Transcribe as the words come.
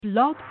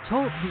Blog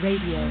Talk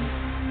Radio.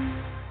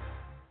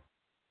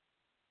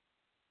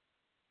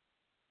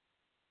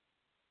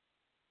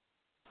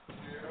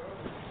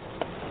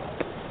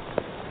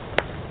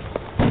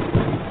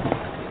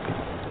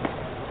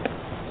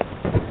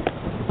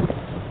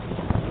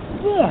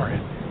 Warren,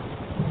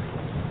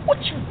 what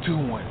you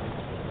doing?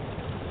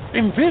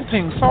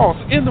 Inventing sauce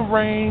in the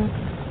rain?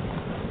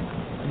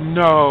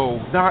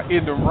 No, not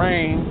in the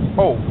rain.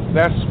 Oh,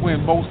 that's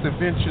when most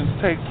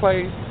inventions take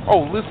place.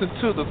 Oh, listen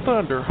to the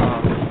thunder,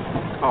 huh?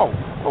 Oh,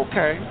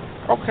 okay.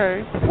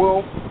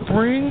 Well,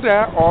 bring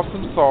that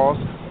awesome sauce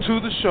to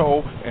the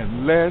show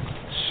and let's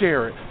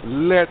share it.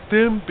 Let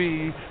them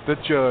be the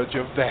judge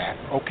of that,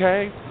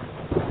 okay?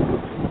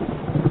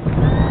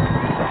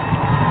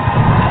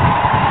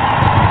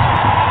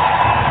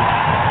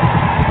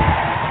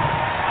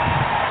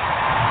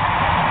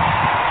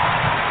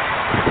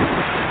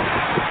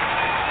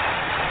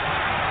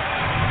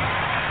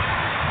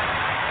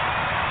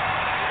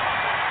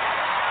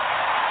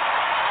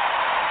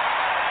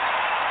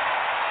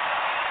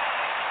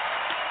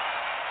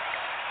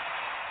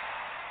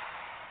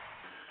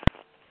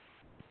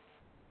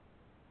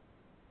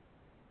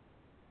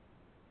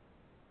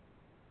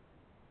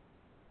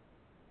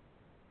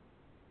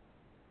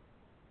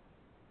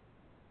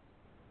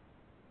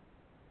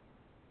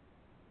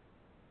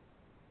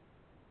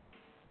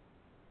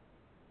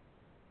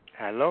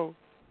 Hello.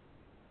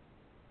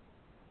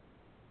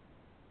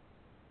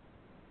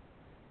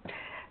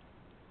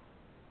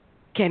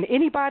 Can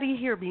anybody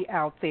hear me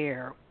out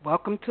there?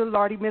 Welcome to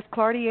Lardy Miss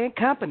Clardy and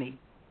Company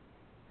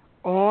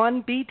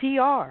on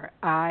BTR.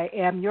 I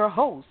am your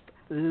host,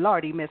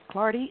 Lardy Miss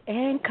Clardy,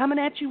 and coming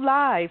at you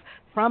live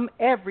from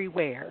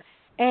everywhere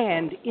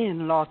and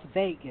in Las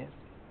Vegas.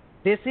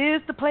 This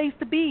is the place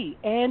to be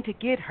and to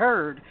get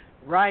heard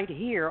right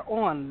here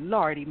on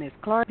Lardy Miss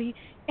Clardy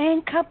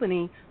and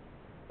Company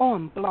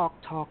on Blog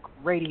Talk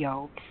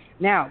Radio.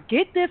 Now,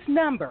 get this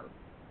number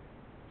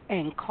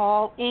and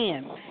call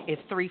in.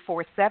 It's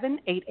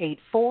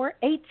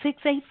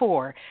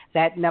 347-884-8684.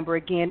 That number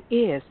again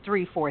is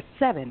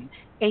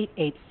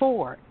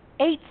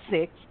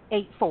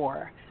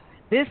 347-884-8684.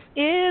 This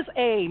is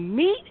a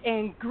meet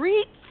and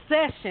greet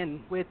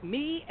session with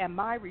me and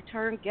my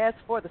return guest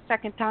for the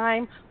second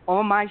time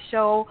on my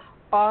show,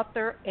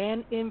 author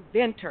and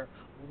inventor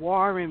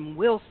Warren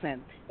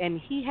Wilson. And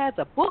he has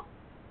a book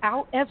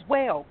out as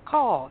well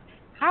called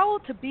How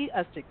to Be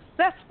a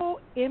Successful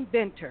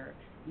Inventor.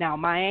 Now,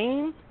 my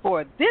aim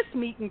for this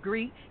meet and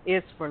greet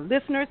is for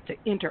listeners to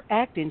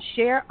interact and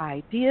share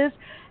ideas,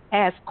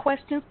 ask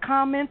questions,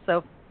 comments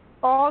of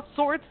all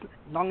sorts, as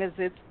long as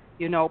it's,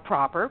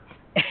 proper,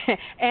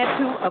 and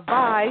to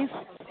advise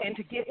and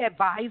to get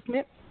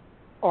advisement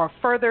or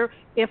further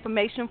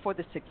information for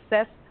the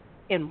success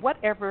in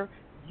whatever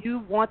you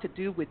want to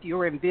do with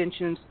your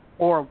inventions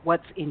or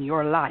what's in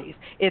your life.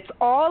 It's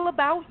all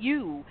about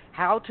you,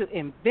 how to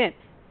invent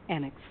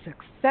a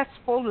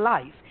successful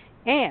life.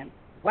 And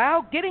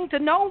while getting to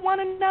know one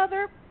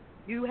another,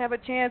 you have a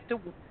chance to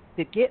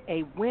get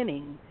a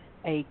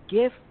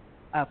gift,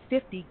 a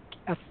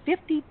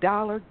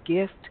 $50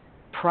 gift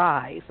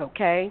prize,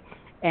 okay?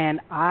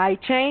 And I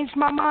changed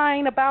my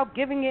mind about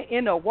giving it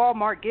in a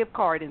Walmart gift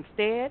card.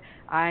 Instead,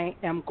 I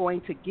am going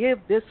to give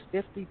this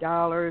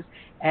 $50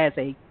 as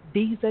a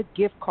Visa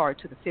gift card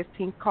to the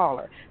 15th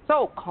caller.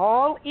 So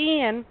call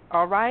in,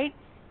 all right,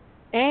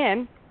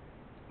 and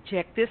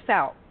check this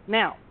out.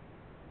 Now,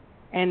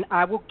 and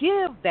I will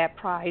give that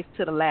prize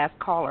to the last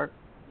caller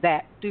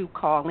that do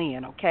call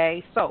in,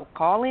 okay? So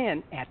call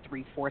in at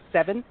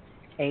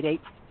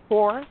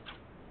 347-884,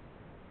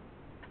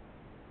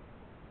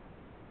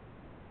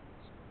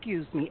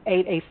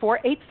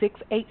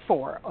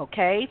 884-8684,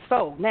 okay?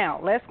 So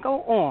now let's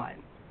go on.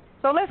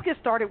 So let's get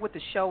started with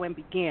the show and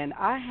begin.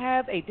 I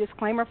have a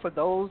disclaimer for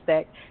those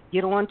that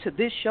get on to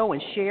this show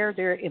and share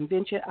their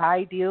invention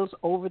ideas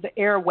over the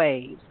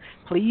airwaves.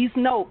 Please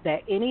note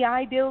that any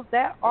ideas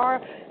that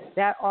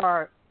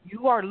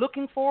you are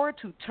looking for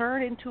to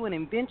turn into an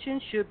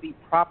invention should be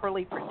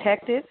properly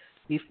protected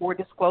before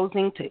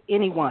disclosing to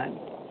anyone.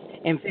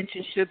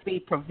 Inventions should be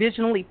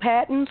provisionally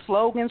patented,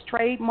 slogans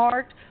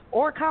trademarked,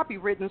 or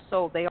copywritten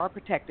so they are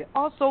protected.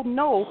 Also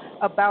know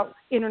about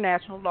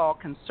international law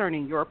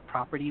concerning your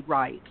property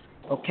rights,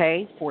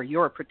 okay, for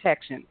your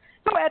protection.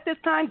 So at this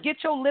time,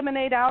 get your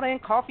lemonade out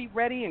and coffee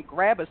ready and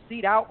grab a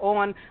seat out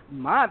on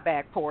my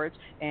back porch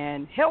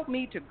and help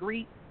me to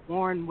greet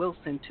Warren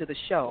Wilson to the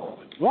show.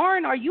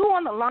 Warren, are you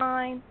on the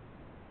line?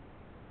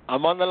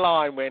 I'm on the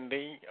line,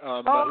 Wendy.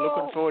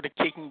 Looking forward to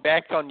kicking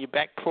back on your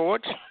back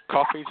porch.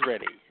 Coffee's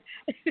ready.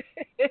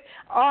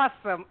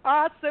 Awesome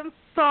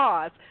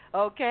sauce.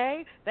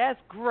 Okay, that's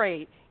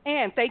great.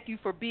 And thank you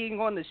for being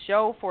on the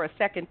show for a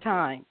second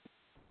time.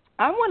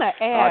 I want to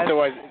ask,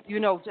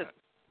 just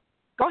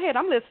go ahead.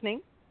 I'm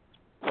listening.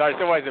 So it's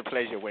always a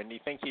pleasure,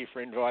 Wendy. Thank you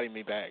for inviting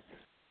me back.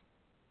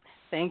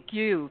 Thank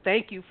you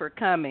for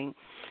coming.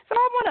 So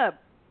I want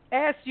to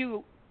ask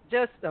you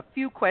just a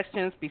few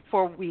questions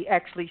before we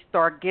actually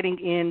start getting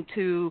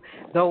into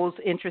those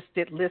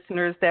interested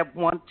listeners that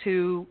want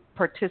to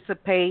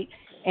participate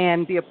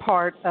and be a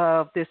part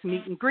of this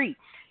meet and greet.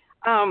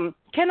 Can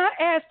I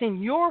ask,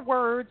 in your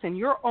words, in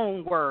your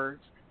own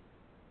words,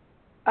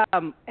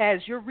 as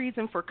your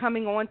reason for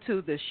coming on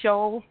to the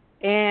show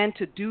and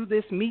to do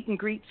this meet and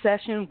greet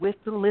session with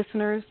the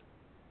listeners?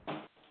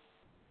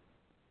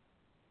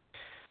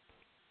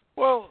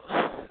 Well,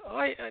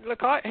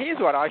 here's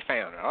what I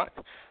found, right?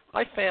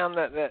 I found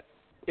that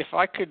if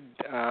I could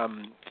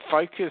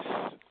focus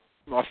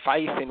my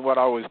faith in what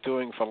I was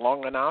doing for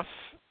long enough,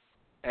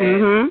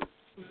 and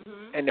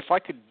if I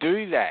could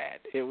do that,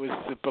 it was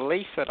the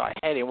belief that I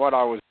had in what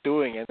I was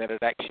doing and that it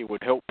actually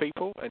would help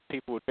people and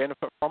people would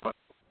benefit from it.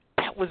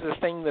 That was the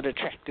thing that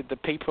attracted the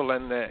people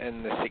and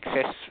the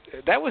success.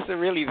 That was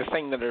really the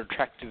thing that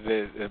attracted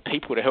the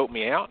people to help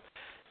me out,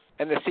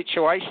 and the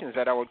situations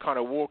that I would kind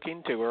of walk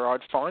into where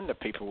I'd find that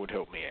people would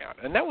help me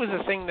out. And that was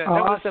the thing that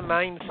was the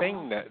main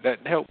thing that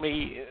helped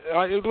me.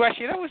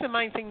 Actually, that was the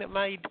main thing that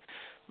made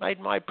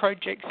my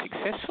project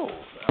successful.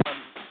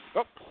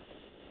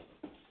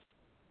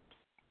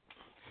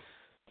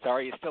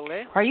 Sorry, you still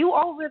there? Are you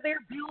over there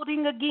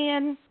building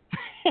again?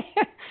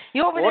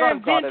 You over there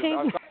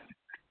inventing?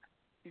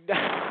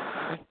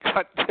 I've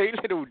got two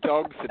little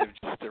dogs that have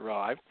just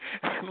arrived,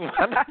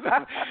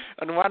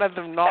 and one of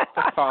them knocked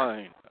the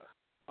phone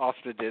off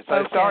the desk.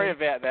 So sorry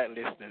about that,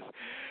 listeners.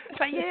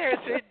 So yeah,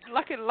 it's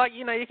like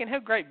you know, you can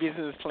have great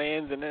business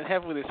plans and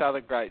have all this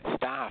other great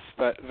stuff,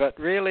 but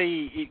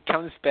really it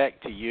comes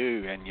back to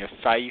you and your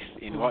faith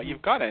in what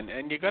you've got,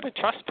 and you've got to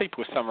trust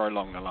people somewhere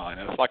along the line.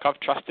 And it's like I've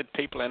trusted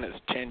people and it's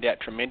turned out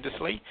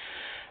tremendously.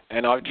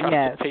 And I've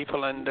trusted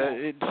people, and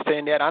it's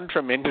turned out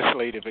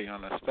untremendously, to be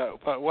honest.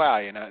 But wow,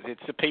 you know,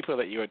 it's the people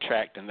that you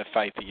attract and the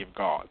faith that you've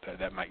got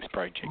that makes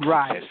projects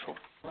successful.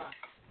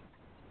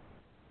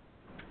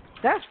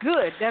 That's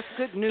good. That's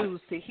good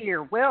news to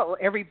hear. Well,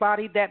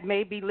 everybody that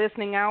may be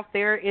listening out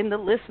there in the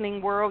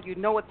listening world, you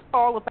know it's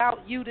all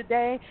about you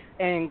today,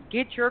 and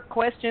get your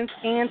questions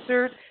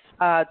answered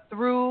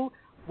through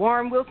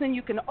Warren Wilson.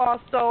 You can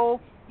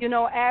also, you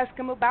know, ask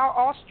him about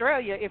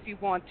Australia if you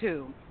want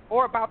to,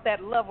 or about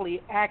that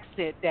lovely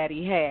accent that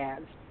he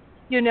has,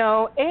 you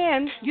know,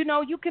 and, you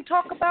know, you can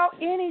talk about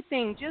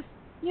anything. Just,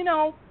 you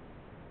know,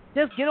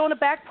 just get on the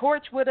back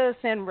porch with us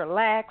and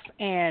relax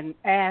and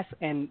ask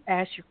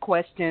your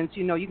questions.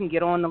 You know, you can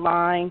get on the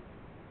line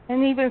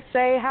and even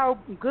say how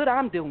good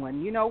I'm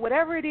doing. You know,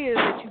 whatever it is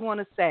that you want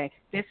to say,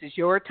 this is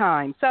your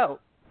time. So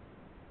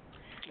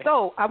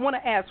I want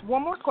to ask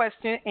one more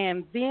question,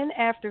 and then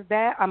after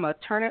that, I'm going to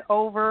turn it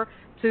over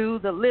to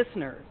the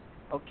listeners,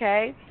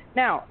 okay?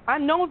 Now, I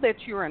know that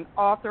you're an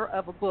author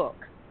of a book.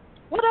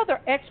 What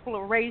other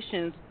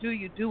explorations do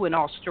you do in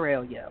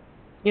Australia?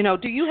 You know,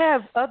 do you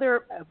have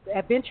other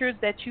adventures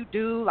that you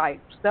do, like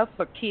stuff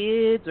for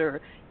kids,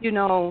 or, you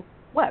know,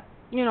 what?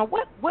 You know,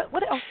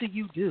 what else do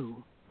you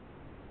do?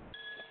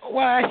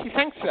 Well, actually,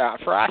 thanks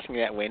for asking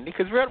that, Wendy,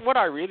 because what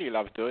I really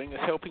love doing is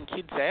helping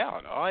kids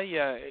out.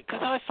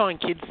 Because I find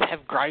kids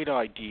have great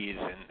ideas,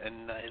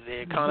 and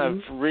they kind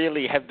of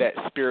really have that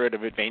spirit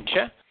of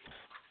adventure.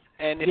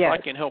 And if I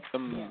can help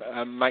them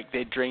make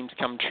their dreams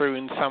come true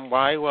in some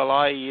way, well,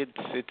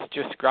 it's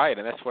just great.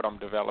 And that's what I'm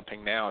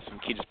developing now, some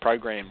kids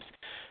programs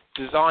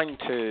designed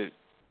to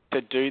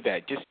do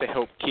that, just to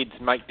help kids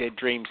make their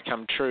dreams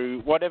come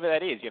true, whatever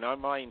that is. You know,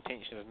 my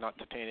intention is not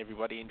to turn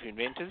everybody into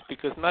inventors,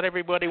 because not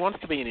everybody wants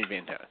to be an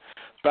inventor.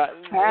 But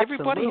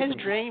everybody has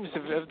dreams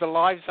of the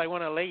lives they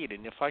want to lead.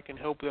 And if I can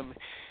help them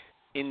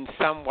in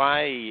some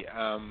way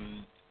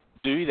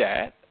do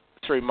that,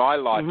 through my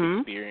life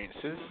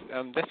experiences,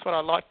 that's what I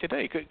like to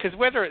do. Because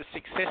whether it's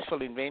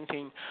successful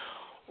inventing,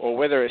 or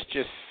whether it's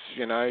just,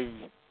 you know,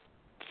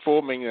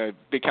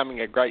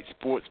 becoming a great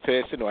sports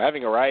person, or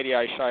having a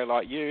radio show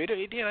like you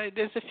know,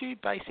 there's a few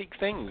basic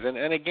things. And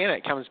again,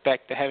 it comes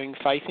back to having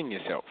faith in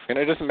yourself. And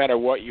it doesn't matter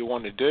what you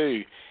want to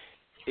do.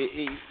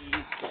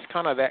 It's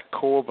kind of that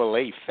core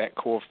belief, that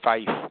core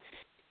faith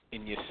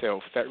in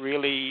yourself that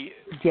really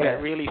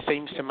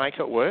seems to make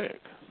it work.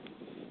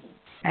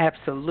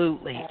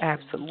 Absolutely.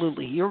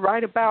 You're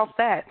right about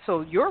that.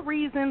 So your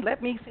reason,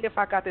 let me see if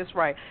I got this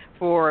right,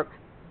 for,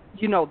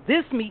 you know,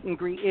 this meet and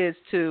greet is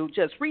to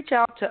just reach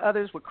out to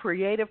others with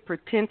creative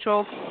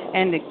potential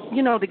and,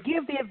 to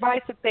give the advice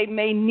that they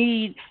may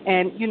need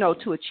and,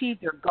 to achieve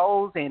their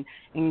goals and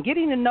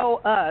getting to know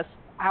us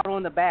out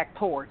on the back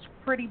porch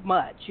pretty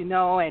much,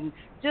 and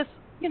just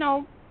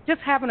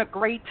having a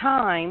great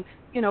time,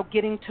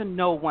 getting to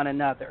know one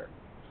another.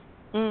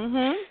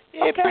 Mhm.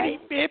 Yeah,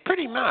 okay.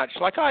 pretty much.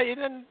 Like I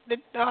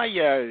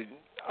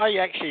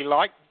actually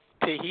like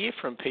to hear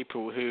from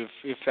people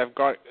if they've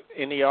got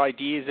any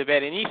ideas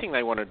about anything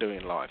they want to do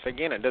in life.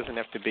 Again, it doesn't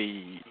have to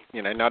be,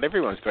 not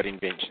everyone's got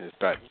inventions,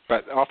 but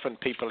often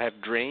people have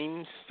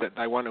dreams that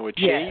they want to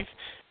achieve,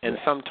 and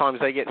sometimes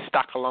they get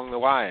stuck along the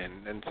way,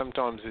 and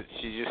sometimes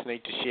you just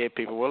need to share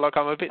people, well, look,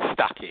 I'm a bit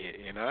stuck here,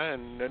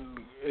 and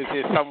is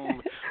there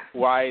some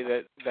way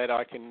that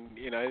I can,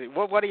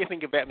 what do you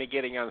think about me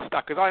getting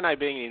unstuck? Because I know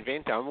being an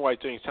inventor, I'm always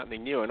doing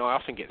something new, and I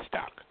often get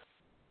stuck.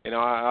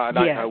 I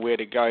don't know where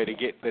to go to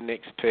get the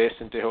next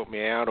person to help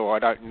me out, or I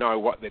don't know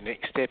what the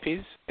next step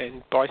is.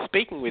 And by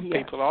speaking with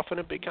people, often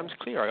it becomes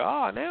clear.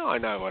 Now I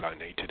know what I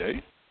need to do.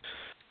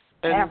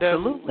 And,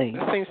 absolutely.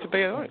 It seems to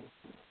be all right.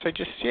 So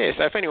just share.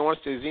 So if anyone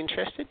is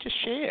interested, just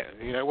share,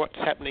 what's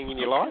happening in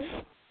your life.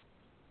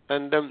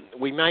 And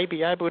we may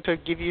be able to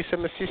give you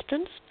some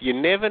assistance. You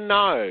never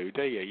know,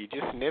 do you? You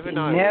just never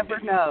know. You never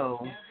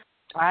know.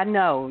 I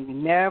know. You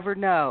never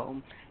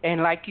know.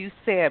 And like you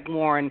said,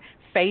 Warren,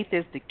 faith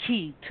is the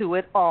key to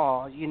it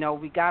all.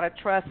 We got to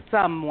trust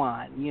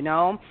someone,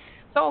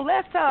 So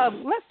let's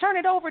turn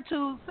it over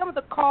to some of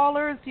the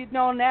callers,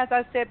 and as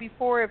I said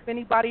before, if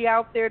anybody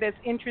out there that's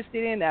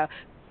interested in a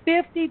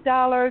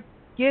 $50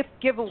 gift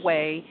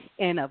giveaway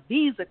and a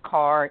Visa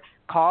card,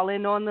 call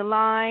in on the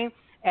line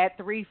at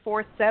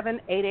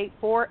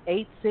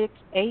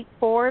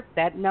 347-884-8684.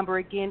 That number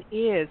again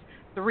is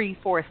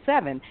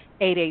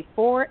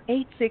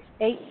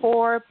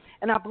 347-884-8684.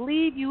 And I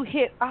believe you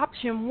hit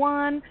option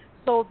 1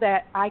 so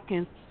that I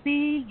can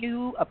see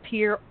you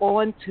appear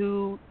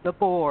onto the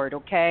board,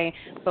 okay,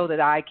 so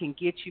that I can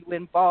get you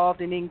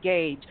involved and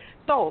engaged.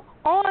 So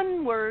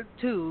onward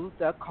to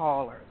the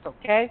callers,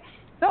 okay?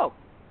 So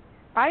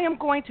I am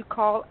going to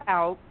call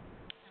out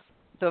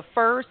the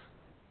first,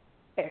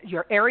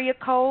 your area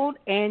code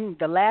and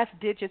the last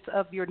digits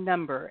of your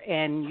number,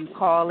 and you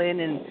call in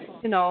and,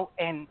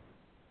 and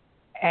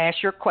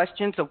ask your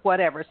questions or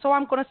whatever. So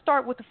I'm going to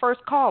start with the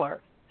first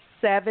caller.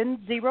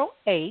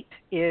 708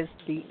 is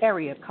the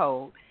area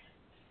code.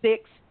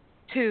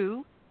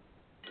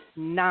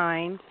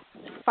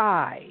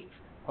 6295.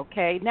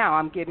 Okay, now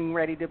I'm getting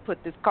ready to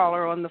put this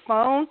caller on the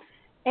phone,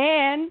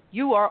 and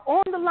you are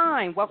on the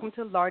line. Welcome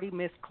to Lardy,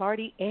 Miss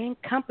Clardy and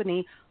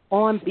Company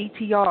on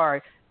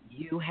BTR.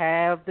 You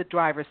have the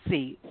driver's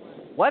seat.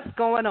 What's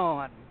going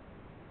on?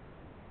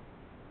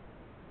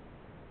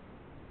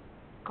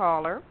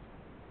 Caller.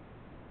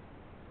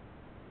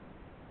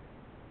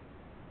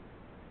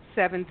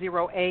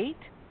 708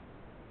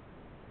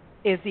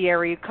 is the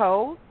area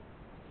code.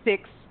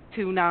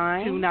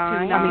 629.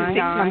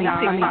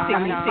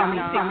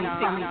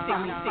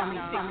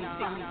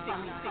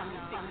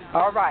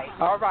 All right.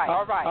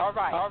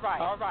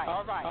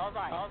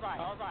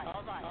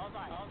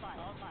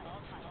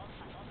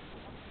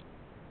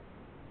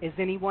 Is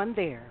anyone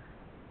there?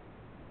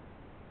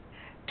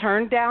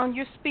 Turn down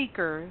your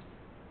speakers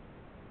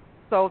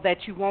so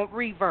that you won't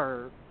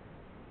reverb.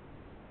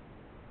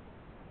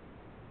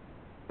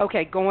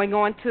 Okay, going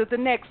on to the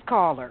next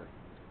caller.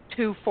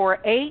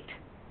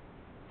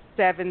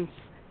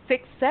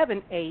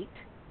 248-7678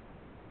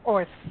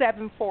 or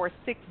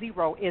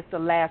 7460 is the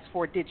last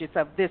 4 digits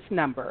of this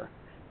number.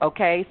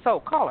 Okay,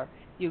 so caller,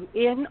 you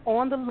in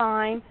on the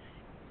line,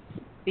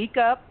 speak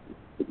up,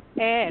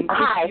 and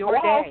it's your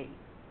day.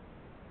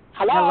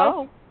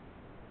 Hello?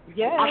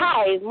 Yes.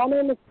 Hi, my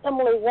name is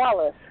Emily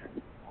Wallace.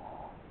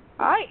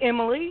 Hi,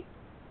 Emily.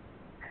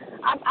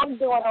 I'm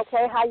doing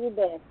okay. How you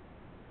been?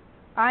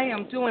 I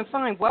am doing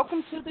fine.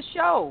 Welcome to the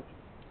show.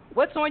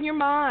 What's on your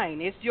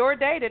mind? It's your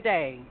day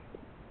today.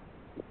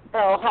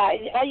 Oh, hi.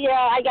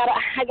 Yeah, I got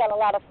a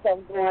lot of stuff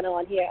going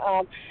on here.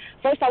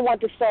 First, I want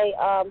to say,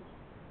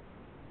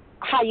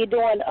 how you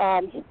doing,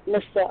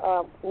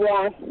 Mr.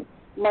 Warren?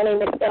 My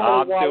name is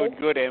Emily Wallace. I'm doing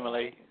good,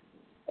 Emily.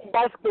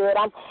 That's good.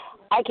 I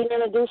can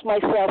introduce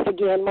myself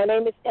again. My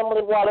name is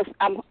Emily Wallace.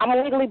 I'm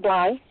legally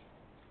blind.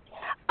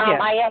 Yes.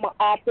 I am an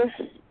author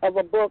of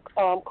a book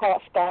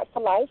called Start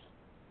for Life.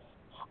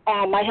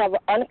 I have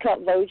an uncut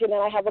version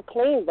and I have a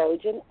clean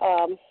version.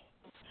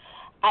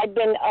 I've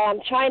been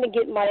trying to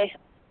get my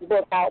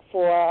book out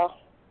for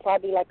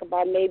probably like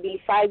about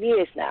maybe 5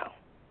 years now.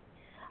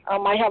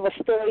 I have a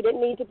story that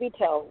needs to be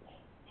told.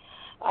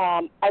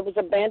 I was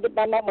abandoned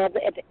by my mother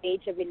at the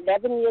age of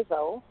 11 years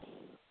old.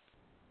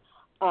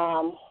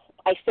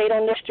 I stayed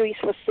on the streets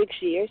for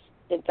 6 years.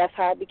 That's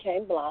how I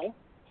became blind.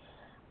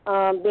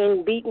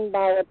 Being beaten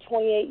by a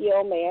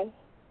 28-year-old man.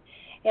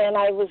 And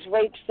I was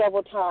raped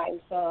several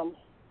times.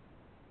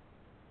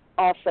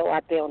 Also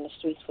out there on the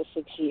streets for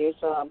 6 years.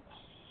 I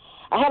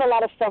had a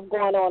lot of stuff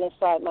going on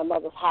inside my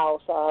mother's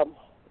house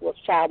with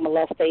child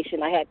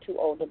molestation. I had 2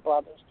 older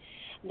brothers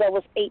that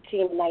was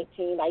 18 and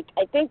 19. I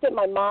think that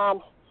my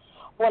mom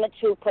wanted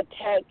to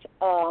protect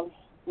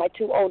my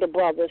 2 older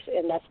brothers,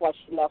 and that's why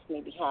she left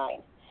me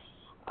behind.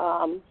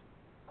 I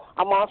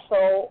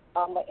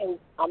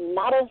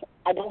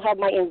don't have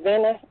my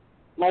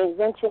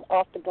invention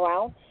off the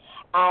ground.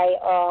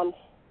 I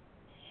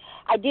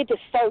did the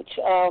search.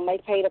 I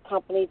paid a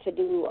company to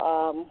do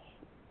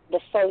the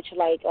search,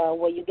 like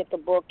where you get the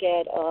book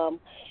at,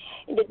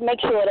 and to make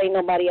sure it ain't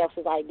nobody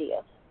else's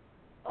idea.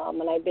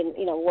 And I've been,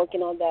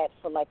 working on that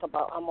for like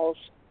about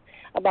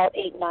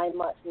 8-9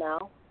 months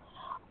now.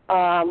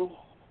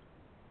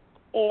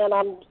 And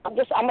I'm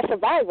a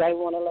survivor. I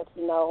want to let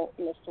you know,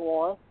 Mr.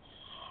 Warren.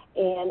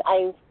 And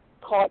I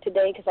called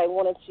today because I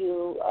wanted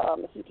to,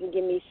 if you can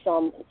give me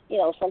some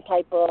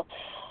type of,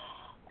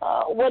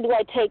 where do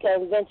I take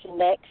an invention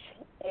next?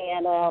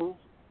 And I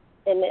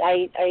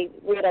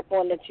read up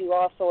on that you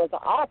also, as an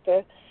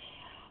author,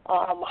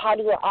 how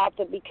do an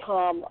author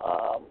become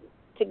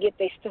to get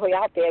their story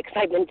out there? Because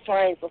I've been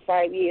trying for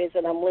 5 years,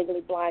 and I'm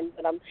legally blind,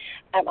 but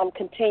I'm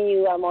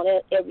continue. I'm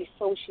on every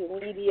social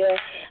media.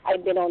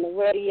 I've been on the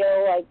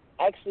radio.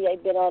 I've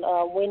been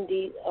on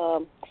Wendy's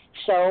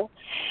show,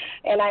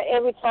 and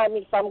every time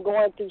if I'm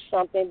going through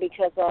something,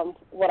 because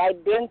what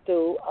I've been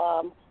through,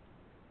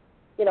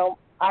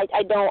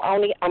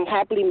 I'm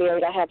happily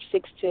married. I have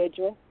 6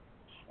 children,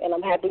 and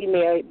I'm happily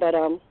married, but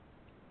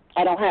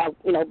I don't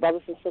have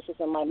brothers and sisters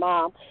and my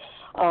mom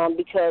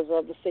because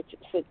of the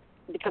situation.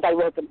 Because I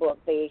wrote the book,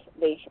 they're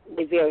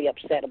very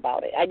upset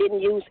about it. I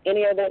didn't use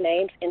any of their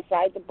names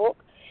inside the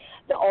book.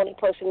 The only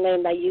person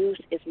name I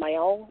used is my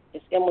own.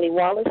 It's Emily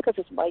Wallace, because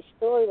it's my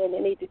story and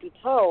it needs to be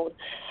told.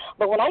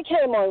 But when I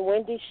came on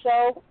Wendy's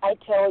show, I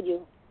tell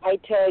you,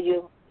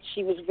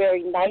 she was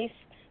very nice,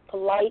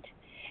 polite,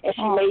 and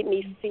she made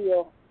me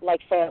feel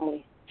like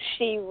family.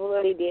 She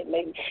really did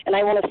make me. And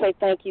I want to say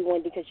thank you,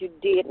 Wendy, because you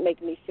did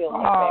make me feel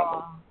like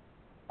family.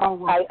 Oh,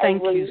 well,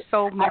 thank you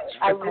so much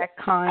for that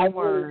kind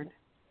word.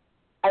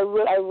 I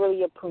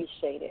really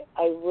appreciate it.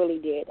 I really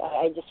did.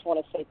 I just want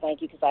to say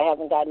thank you, because I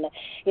haven't gotten the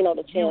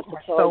chance to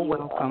tell you. You're so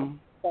welcome.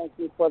 Thank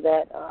you for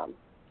that.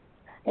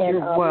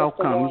 You're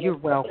welcome. You're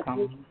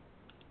welcome.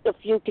 If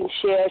you can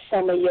share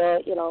some of your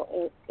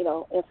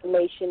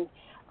information,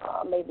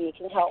 maybe it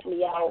can help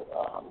me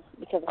out,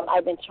 because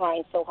I've been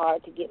trying so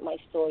hard to get my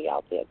story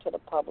out there to the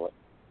public.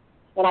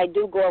 And I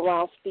do go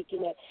around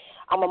speaking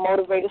I'm a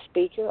motivator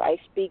speaker. I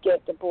speak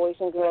at the Boys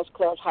and Girls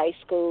Clubs, high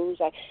schools.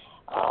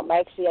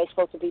 Actually, I'm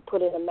supposed to be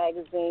put in a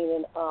magazine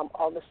in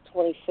August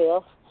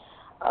 25th.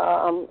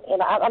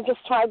 And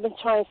I've been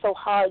trying so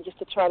hard just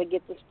to try to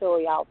get the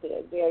story out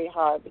there, very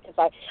hard, because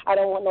I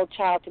don't want no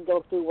child to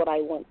go through what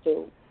I went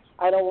through.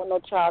 I don't want no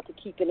child to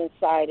keep it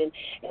inside, and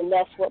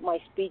that's what my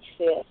speech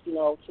says,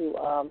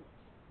 to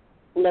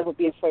never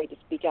be afraid to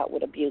speak out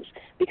with abuse,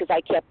 because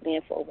I kept it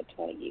in for over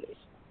 20 years.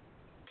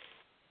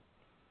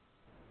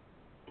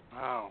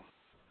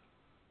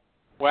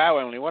 Wow,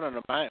 Emily, what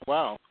an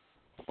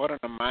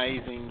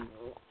amazing.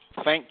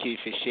 Thank you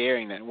for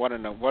sharing that. What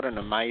an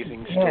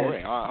amazing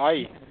story.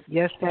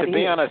 Yes. To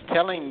be honest,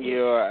 telling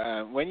you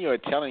when you were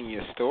telling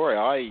your story,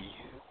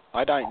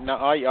 I don't know.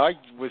 I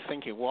was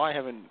thinking, why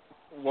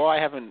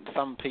haven't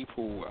some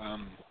people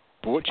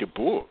bought your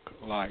book?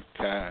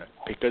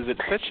 Because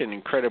it's such an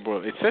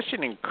incredible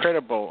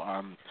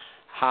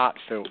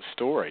heartfelt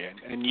story.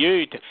 And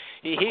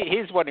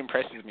here's what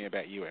impresses me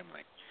about you,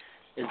 Emily,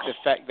 is the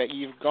fact that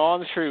you've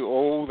gone through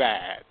all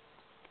that,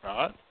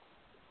 right?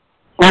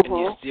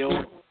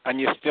 Mm-hmm. And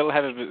you still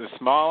have a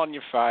smile on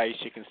your face.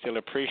 You can still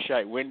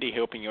appreciate Wendy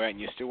helping you out, and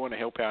you still want to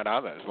help out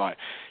others.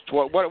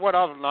 What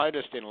I've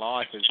noticed in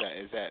life is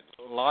that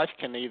life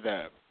can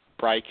either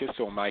break us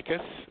or make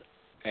us,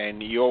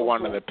 and you're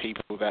one of the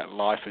people that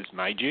life has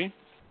made you.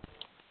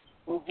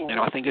 Mm-hmm. And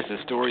I think it's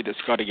a story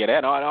that's got to get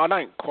out. I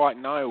don't quite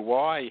know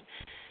why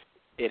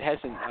it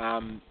hasn't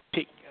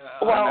picked.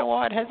 I don't know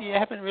why you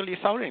haven't really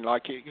sold any,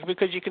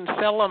 because you can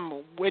sell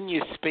them when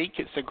you speak.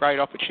 It's a great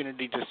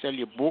opportunity to sell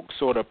your books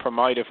or to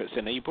promote, if it's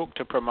an ebook,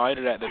 to promote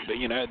it at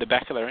the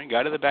back of the room.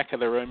 Go to the back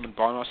of the room and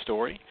buy my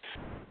story.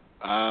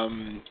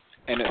 And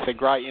it's a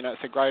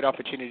great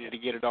opportunity to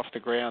get it off the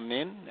ground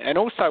then. And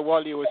also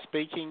while you were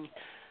speaking,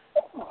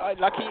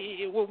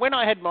 when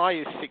I had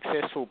my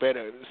success with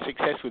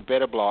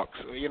Better Blocks,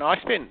 I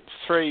spent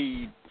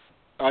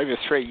over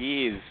 3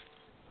 years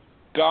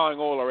going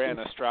all around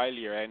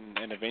Australia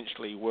and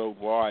eventually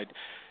worldwide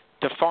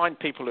to find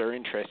people who are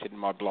interested in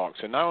my blog.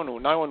 So no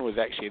one was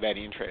actually that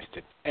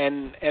interested,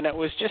 and it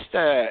was just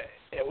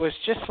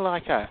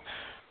like a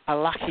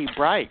lucky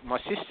break. My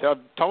sister, I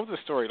told the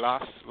story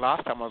last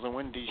time I was on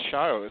Wendy's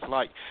show. It was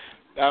like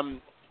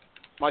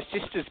my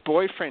sister's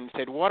boyfriend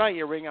said, "Why don't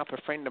you ring up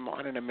a friend of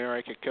mine in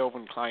America,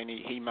 Kelvin Klein?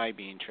 He may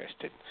be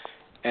interested."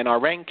 And I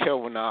rang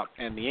Kelvin up,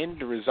 and the end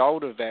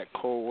result of that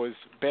call was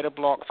Better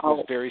Blocks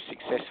was very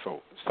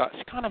successful. So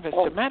it's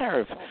a matter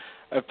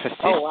of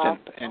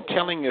persistence and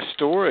telling a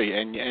story,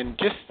 and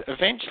just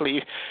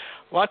eventually,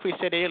 like we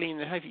said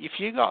earlier, if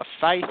you got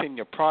faith in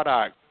your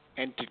product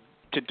and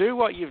to do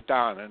what you've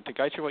done and to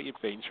go through what you've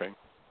been through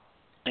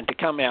and to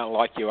come out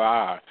like you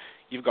are,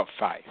 you've got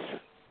faith.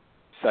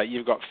 So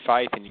you've got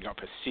faith and you've got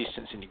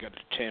persistence and you've got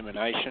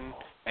determination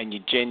and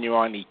you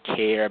genuinely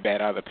care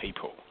about other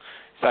people.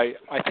 So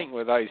I think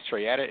with those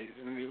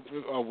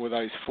with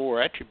those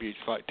 4 attributes,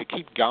 to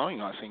keep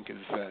going, I think is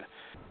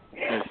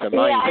the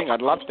main thing.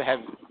 I'd love to have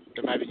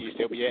some avenues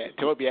to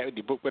help you out with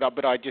your book,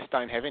 but I just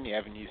don't have any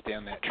avenues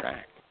down that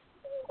track.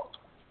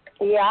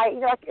 Yeah,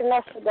 and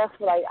that's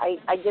what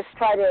I just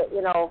try to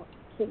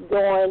keep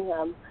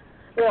going.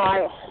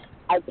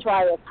 I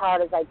try as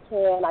hard as I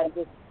can. I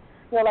just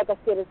like I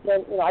said, it's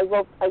been I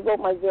wrote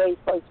my very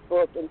first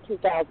book in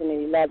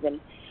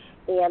 2011,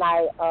 and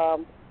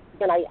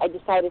I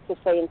decided to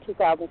say in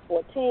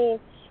 2014,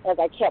 as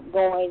I kept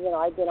going,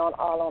 I've been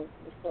on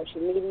the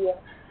social media,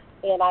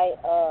 and I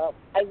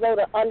wrote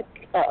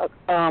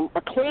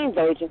a clean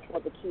version for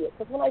the kids.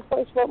 Because when I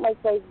first wrote my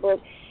first book,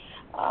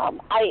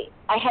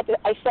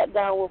 I sat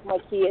down with my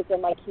kids,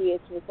 and my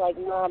kids was like,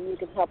 Mom, you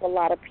can help a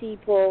lot of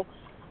people,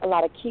 a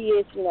lot of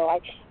kids. You know,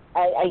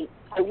 I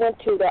went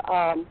to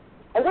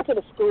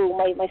the school.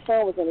 My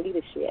son was in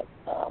leadership,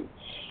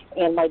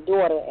 and my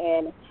daughter,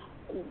 and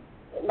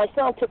my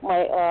son took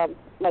my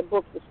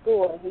book to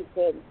school, and he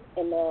said,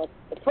 and the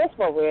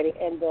principal read it,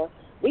 and the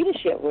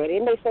leadership read it,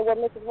 and they said, well,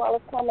 Mrs.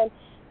 Wallace, why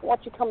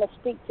don't you come and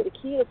speak to the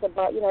kids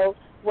about, you know,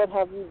 what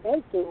have you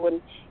been through,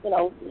 and, you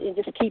know, and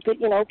just keep it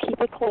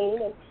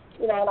clean, and,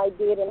 you know, and I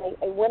did, and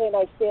I went and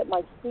I said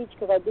my speech,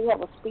 because I do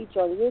have a speech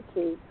on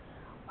YouTube,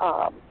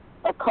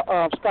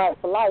 Start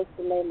for Life,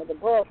 the name of the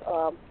book,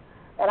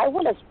 and I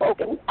went and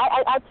spoke, and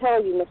I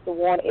tell you, Mr.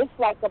 Warner, it's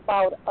like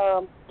about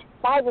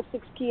 5 or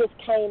 6 kids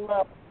came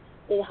up,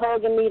 they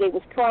hugging me, they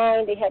was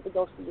crying, they had to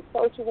go see the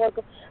social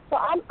worker. So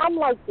I'm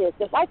like this.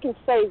 If I can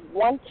save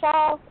one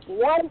child,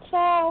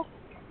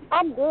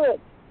 I'm good.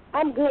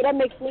 That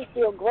makes me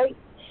feel great.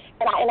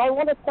 And I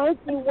want to thank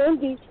you,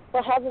 Wendy,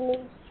 for having me,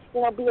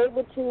 you know, be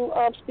able to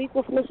speak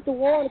with Mr.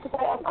 Warren,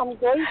 because I'm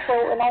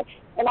grateful,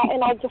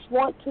 and I just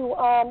want to,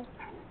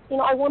 you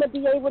know, I want to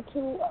be able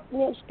to, you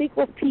know, speak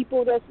with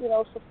people that's, you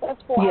know,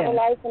 successful in their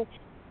life,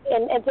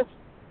 and just,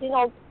 you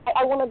know,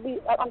 I want to be.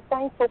 I'm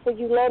thankful for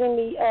you letting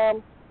me,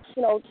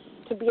 you know,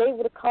 to be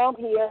able to come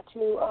here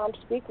to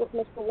speak with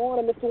Mr. Warren.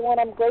 And Mr. Warren,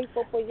 I'm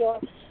grateful for your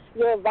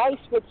advice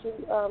which you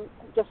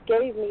just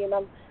gave me, and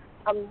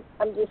I'm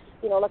just,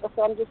 you know, like I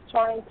said, I'm just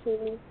trying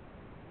to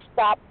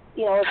stop,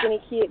 you know, if any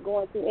kid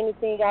going through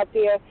anything out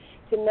there,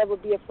 to never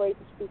be afraid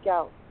to speak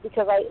out,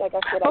 because like I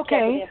said, I've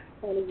been here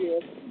for 20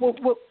 years.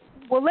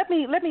 Well, let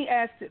me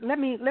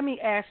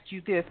ask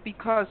you this,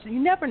 because you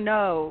never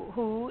know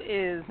who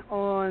is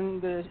on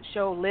the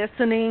show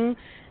listening,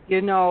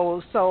 you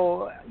know.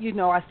 So, you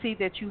know, I see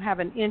that you have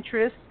an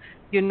interest,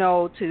 you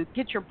know, to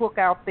get your book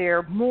out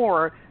there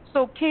more.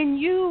 So can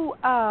you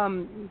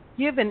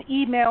give an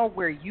email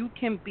where you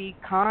can be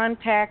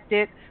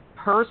contacted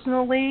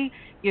personally,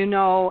 you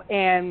know,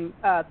 and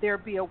there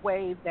be a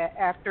way that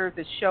after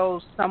the show,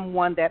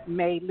 someone that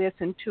may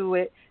listen to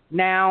it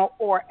now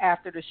or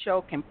after the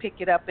show can pick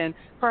it up and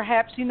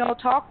perhaps, you know,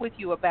 talk with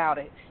you about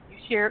it?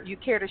 You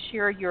care to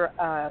share your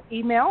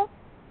email?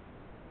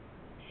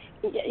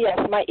 Yes,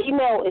 my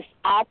email is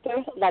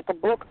author, like a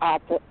book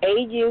author,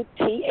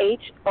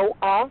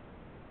 AUTHOR,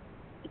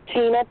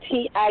 Tina,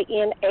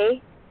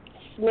 TINA,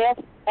 Smith,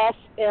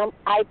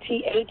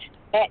 SMITH,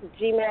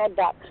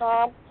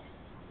 @gmail.com.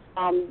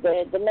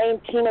 The name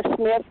Tina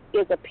Smith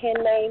is a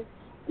pen name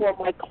for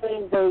my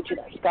clean version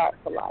of Start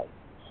for Life.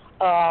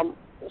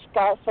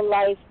 Start for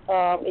Life,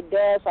 it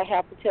does, I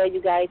have to tell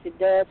you guys, it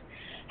does,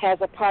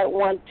 has a part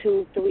 1,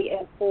 2, 3,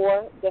 and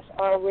 4 that's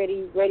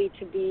already ready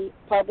to be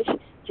published,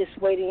 just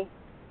waiting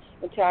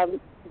until I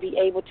be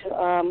able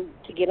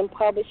to get them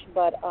published.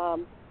 But,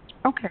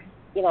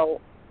 you know,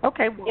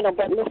 you know,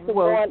 but Mr.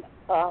 Warren,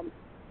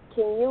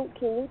 can you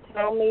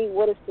tell me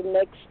what is the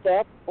next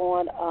step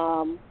on,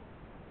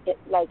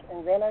 like,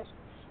 inventors?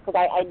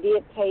 Because I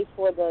did pay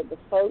for the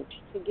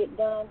search to get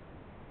done.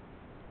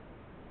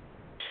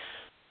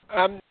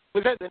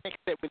 Was that the next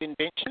step with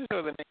Inventions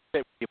or the next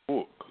step with your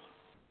book?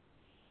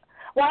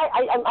 Well,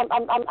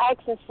 I'm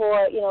asking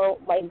for, you know,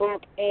 my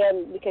book,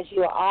 and because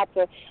you're an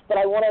author, but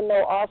I want to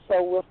know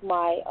also with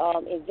my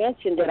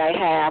invention that I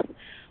have,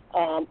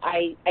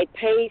 I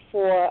paid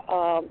for,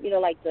 you know,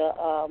 like the,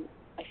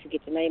 I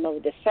forget the name of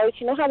it, the search.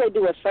 You know how they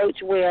do a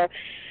search where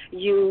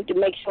you, to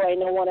make sure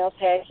no one else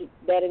has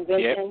that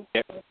invention?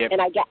 Yep.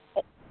 And I got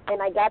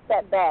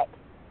that back.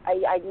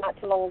 I not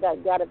too long ago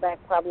got it back,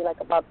 probably like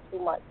about 2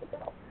 months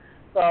ago.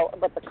 So,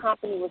 but the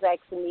company was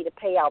asking me to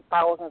pay out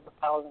thousands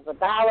of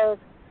dollars.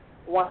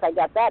 Once I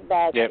got that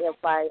back, if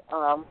I,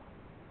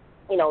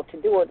 you know,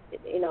 to do it,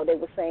 you know, they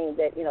were saying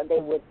that, you know,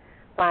 they would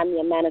find me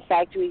a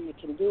manufacturer who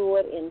can do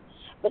it. And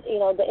but, you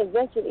know, the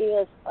invention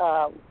is,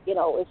 you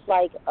know, it's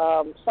like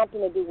something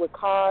to do with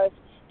cars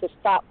to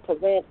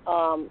prevent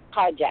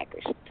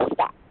carjackers to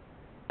stop.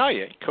 Oh,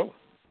 yeah, cool.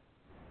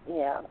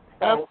 Yeah.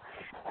 So,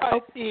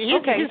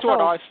 here's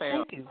what I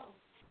found.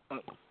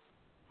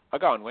 Oh,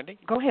 go on, Wendy.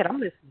 Go ahead, I'm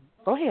listening.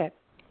 Go ahead.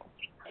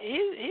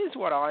 Here's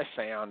what I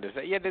found is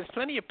that there's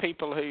plenty of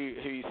people who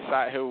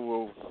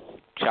will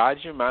charge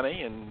you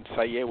money and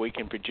say we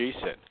can produce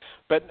it,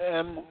 but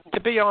to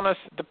be honest,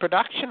 the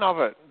production of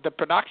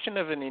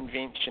an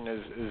invention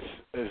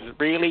is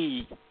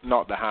really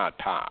not the hard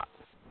part.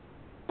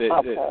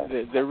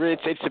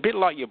 It's a bit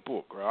like your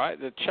book, right?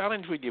 The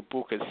challenge with your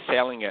book is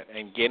selling it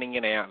and getting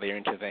it out there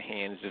into the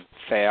hands of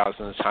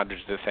thousands,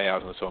 hundreds of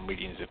thousands, or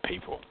millions of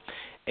people.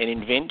 And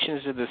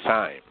inventions are the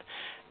same.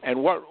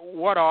 And why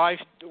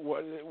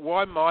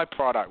my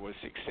product was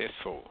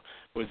successful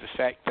was the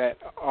fact that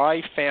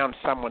I found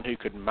someone who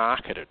could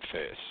market it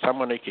first.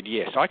 Someone who could,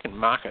 I can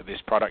market this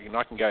product and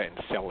I can go out and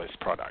sell this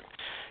product.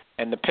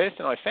 And the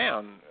person I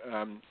found,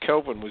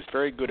 Kelvin, was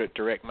very good at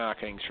direct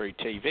marketing through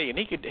TV, and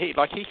he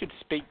could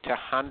speak to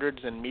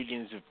hundreds and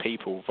millions of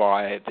people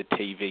via the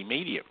TV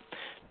medium.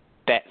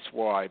 that's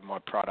why my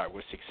product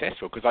was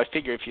successful. Because I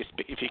figure if you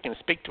can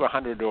speak to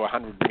 100 or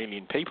 100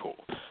 million people,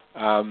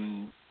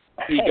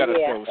 you got to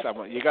sell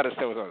someone. You got to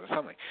sell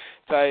something.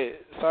 So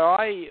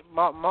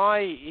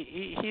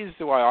here's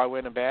the way I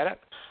went about it.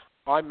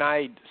 I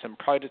made some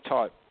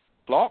prototype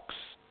blocks.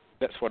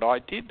 That's what I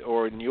did.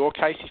 Or in your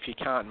case, if you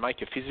can't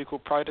make a physical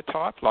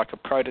prototype, like a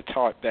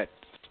prototype that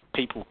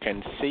people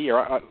can see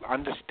or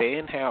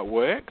understand how it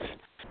works,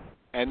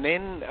 and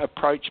then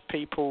approach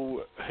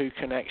people who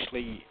can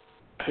actually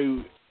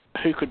who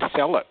could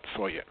sell it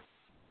for you,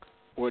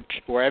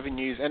 which were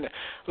avenues. And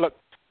look,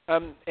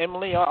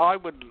 Emily, I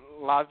would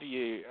love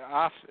you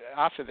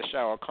after the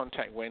show. I'll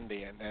contact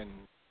Wendy, and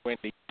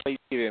Wendy, please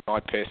give her my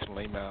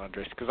personal email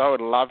address, because I would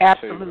love to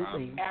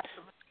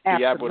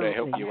be able to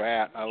help you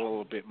out a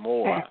little bit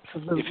more.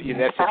 Absolutely.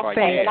 If I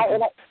can.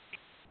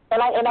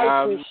 And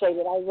I appreciate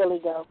it. I really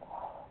do.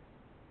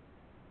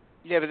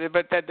 Yeah,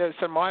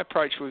 so my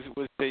approach was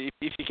that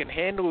if you can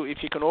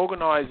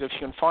organise, if you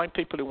can find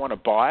people who want to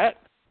buy it,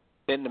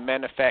 then the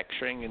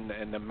manufacturing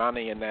and the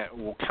money and that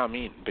will come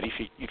in. But if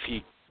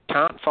you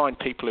can't find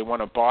people who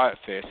want to buy it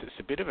first, it's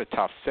a bit of a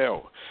tough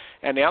sell.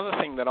 And the other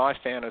thing that I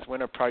found is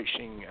when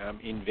approaching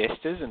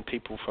investors and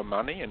people for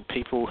money and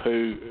people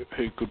who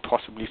could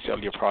possibly sell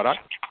your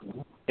product,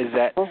 is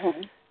that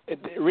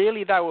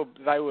really they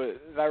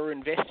were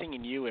investing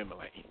in you,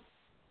 Emily.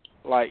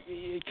 Like,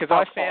 because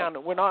I found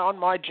when on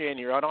my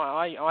journey, right,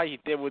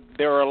 there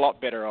were a lot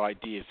better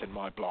ideas than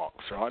my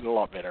blocks, right? A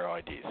lot better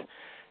ideas,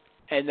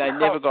 and they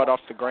never got off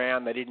the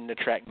ground. They didn't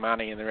attract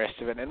money and the rest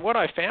of it. And what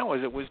I found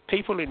was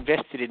people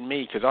invested in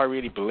me because I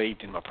really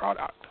believed in my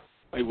product.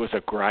 It was a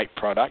great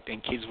product,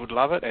 and kids would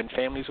love it, and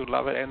families would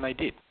love it, and they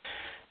did.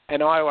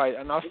 And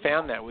I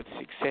found that with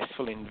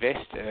successful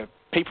investors,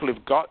 people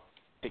who've got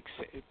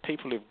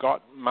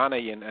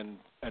money and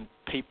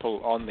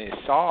people on their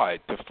side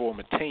to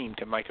form a team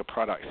to make a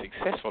product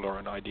successful or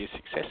an idea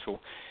successful,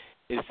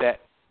 is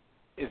that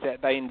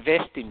they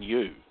invest in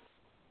you.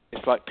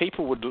 It's like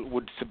people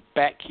would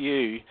back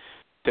you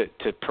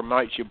to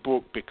promote your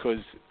book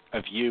because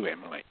of you,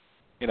 Emily.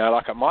 You know,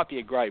 like it might be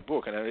a great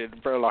book, and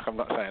I'm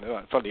not saying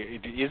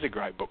it is a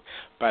great book,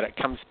 but it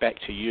comes back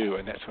to you,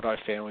 and that's what I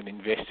found with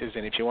investors.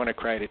 And if you want to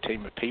create a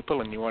team of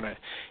people and you want to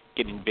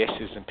get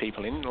investors and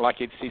people in, like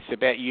it's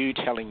about you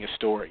telling your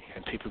story,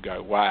 and people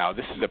go, wow,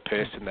 this is a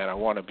person that I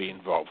want to be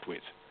involved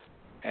with.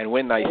 And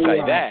when they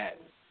say that,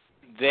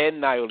 then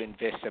they will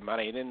invest their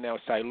money, and then they'll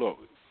say, look,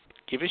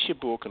 give us your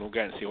book and we'll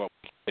go and see what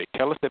we can do.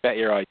 Tell us about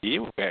your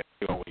idea, we'll go and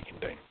see what we can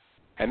do.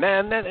 And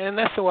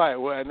that's the way it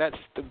works. And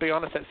to be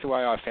honest, that's the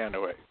way I found it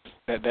works.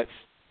 That's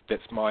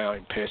my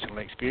own personal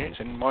experience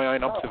and my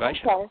own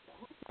observation. Okay.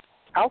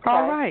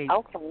 All right.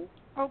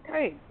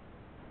 Okay.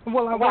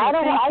 Well, I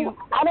don't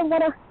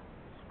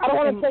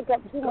want to take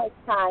up too much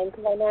time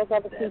because I know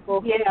there's other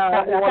people. Yeah,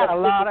 I got a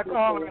lot of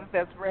callers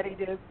that's ready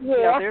to.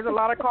 Yeah, there's a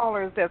lot of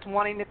callers that's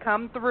wanting to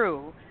come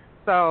through.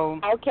 So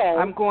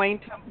I'm going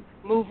to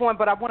move on,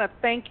 but I want to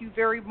thank you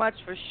very much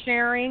for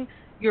sharing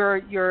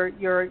your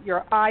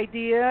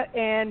idea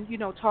and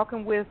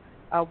talking with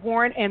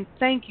Warren, and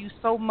thank you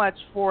so much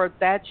for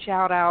that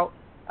shout out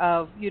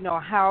of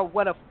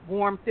what a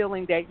warm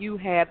feeling that you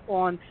had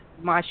on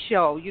my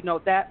show.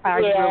 That I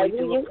really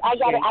do. I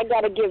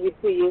gotta give it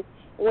to you,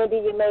 Wendy.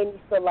 You made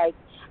me feel like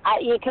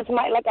because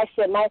like I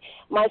said, my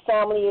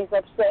family is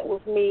upset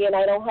with me, and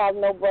I don't have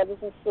no brothers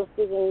and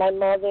sisters, and my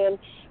mother, and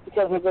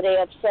because of it,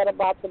 they're upset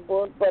about the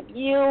book. But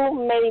you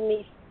made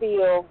me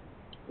feel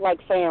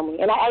like family,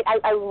 and I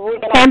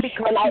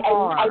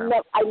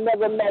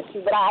never met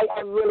you, but I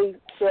really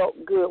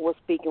felt good with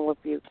speaking with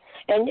you.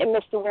 And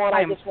Mr. Warren,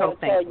 I just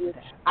want to tell you,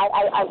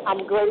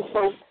 I'm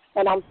grateful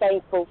and I'm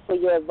thankful for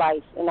your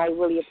advice, and I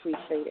really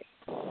appreciate it.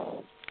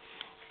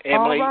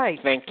 Emily, right.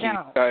 Thank you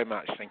so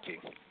much. Thank you.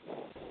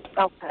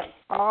 Okay.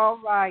 All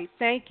right.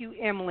 Thank you,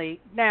 Emily.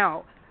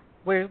 Now,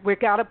 we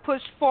got to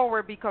push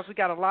forward because we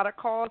got a lot of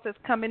calls that's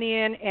coming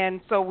in,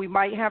 and so we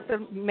might have to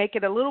make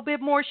it a little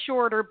bit more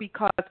shorter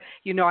because,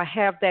 I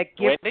have that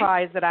gift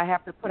prize that I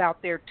have to put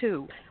out there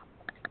too.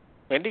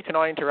 Wendy, can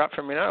I interrupt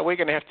for a minute? Are we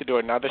going to have to do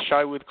another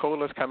show with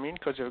callers come in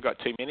because we've got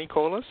too many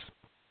callers?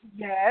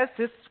 Yes,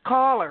 it's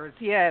callers.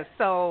 Yes,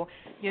 so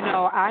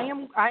I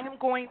am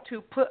going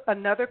to put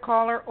another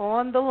caller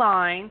on the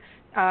line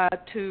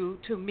to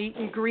meet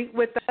and greet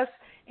with us.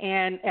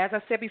 And as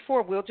I said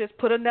before, we'll just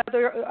put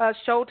another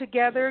show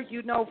together,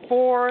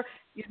 for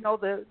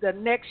the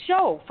next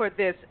show for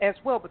this as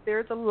well. But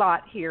there's a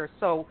lot here,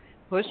 so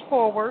push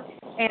forward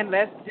and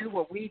let's do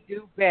what we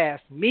do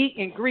best: meet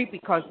and greet,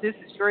 because this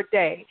is your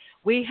day.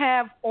 We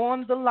have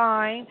on the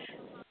line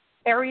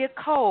area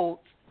code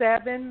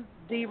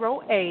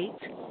 708,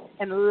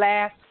 and the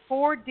last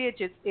 4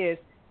 digits is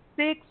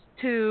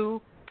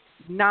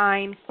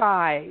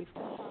 6295.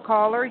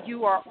 Caller,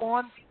 you are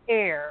on the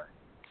air.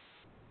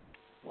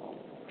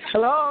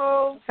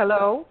 Hello.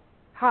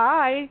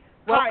 Hi.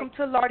 Welcome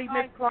to Lardy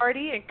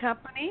McClarty and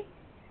Company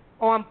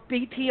on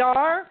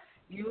BTR.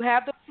 You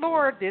have the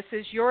floor. This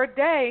is your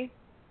day.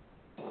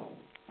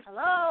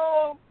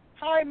 Hello.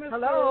 Hi, Mr.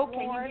 Hello. Warren.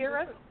 Can you hear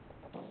us?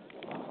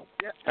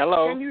 Yeah.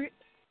 Hello.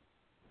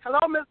 Hello,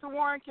 Mr.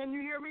 Warren. Can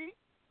you hear me?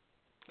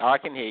 I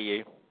can hear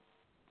you.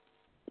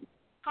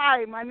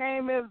 Hi, my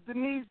name is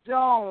Denise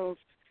Jones,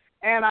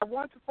 and I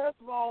want to first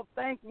of all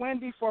thank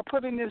Wendy for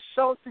putting this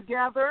show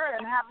together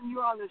and having you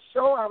on the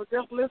show. I was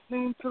just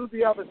listening to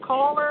the other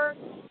caller,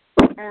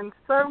 and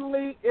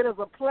certainly it is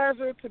a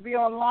pleasure to be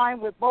online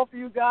with both of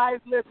you guys.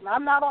 Listen,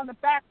 I'm not on the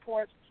back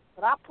porch,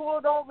 but I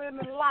pulled over in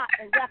the lot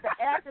and got the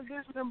air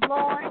conditioning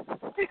blowing,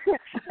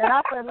 and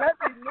I said, let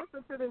me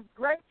listen to this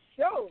great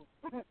show.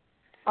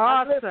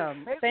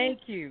 Awesome.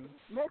 Thank you.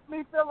 Makes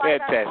me feel like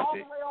Fantastic. I'm all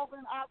the way over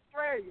in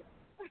Australia.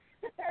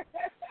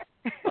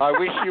 I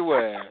wish you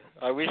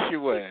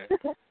were.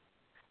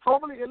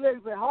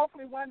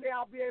 Hopefully one day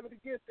I'll be able to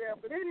get there.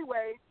 But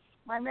anyway,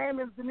 my name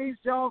is Denise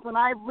Jones, and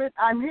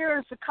I'm here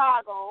in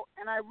Chicago,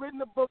 and I've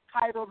written a book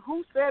titled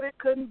Who Said It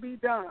Couldn't Be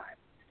Done?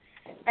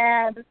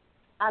 And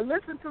I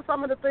listened to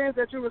some of the things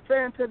that you were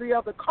saying to the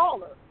other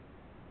caller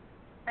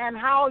and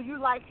how you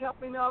like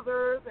helping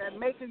others and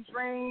making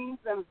dreams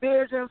and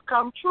visions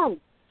come true.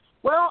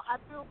 Well, I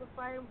feel the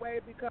same way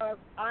because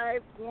I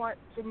want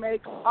to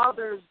make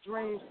others'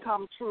 dreams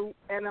come true,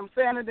 and I'm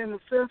saying it in the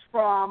sense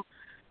from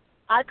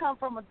I come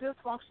from a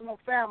dysfunctional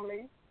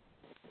family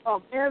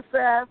of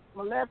incest,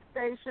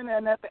 molestation,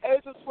 and at the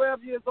age of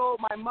 12 years old,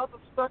 my mother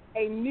stuck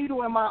a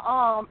needle in my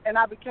arm, and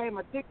I became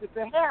addicted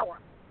to heroin.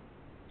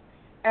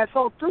 And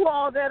so through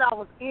all that, I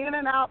was in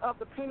and out of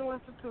the penal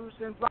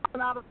institution,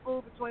 dropping out of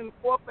school between the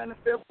 4th and the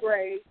 5th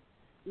grade,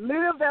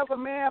 lived as a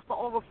man for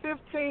over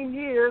 15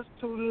 years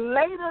to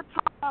later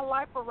turn my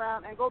life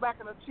around and go back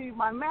and achieve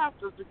my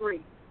master's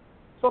degree.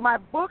 So my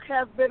book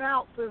has been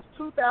out since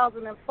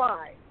 2010,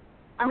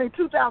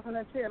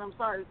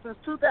 since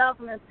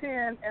 2010,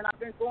 and I've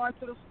been going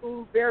to the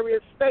schools,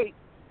 various states.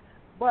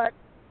 But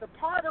the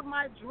part of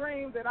my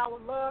dream that I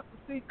would love to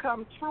see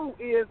come true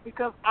is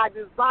because I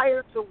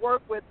desire to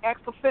work with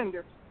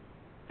ex-offenders,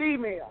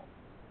 females,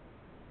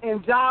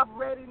 in job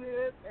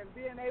readiness and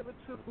being able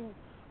to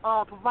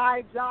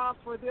provide jobs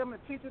for them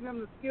and teaching them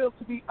the skills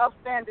to be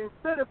upstanding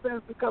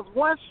citizens, because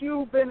once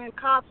you've been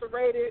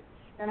incarcerated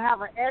and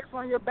have an X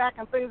on your back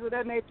and things of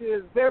that nature,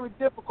 it's very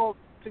difficult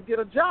to get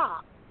a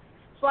job.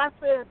 So I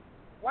said,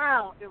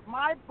 wow, if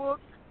my book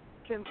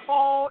can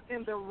fall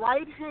in the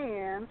right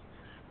hands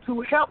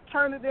to help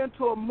turn it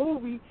into a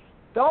movie,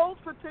 those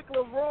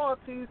particular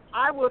royalties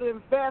I would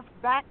invest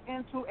back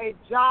into a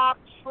job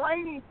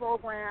training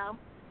program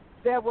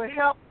that would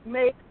help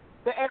make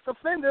the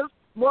ex-offenders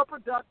more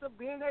productive,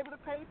 being able to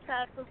pay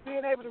taxes,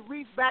 being able to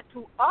reach back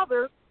to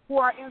others who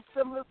are in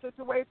similar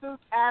situations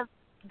as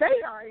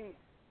they are in.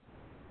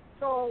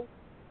 So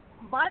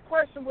my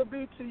question would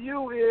be to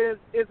you is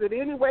it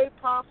any way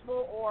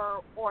possible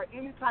or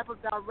any type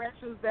of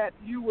directions that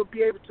you would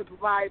be able to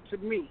provide to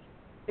me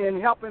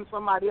in helping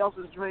somebody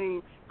else's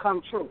dream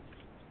come true?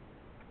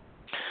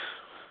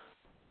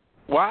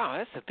 Wow,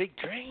 that's a big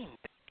dream.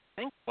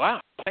 Thank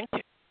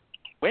you.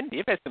 Wendy,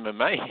 you've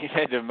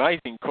had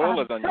amazing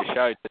callers on your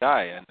show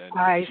today, and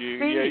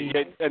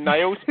and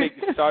they all speak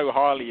so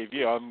highly of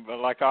you.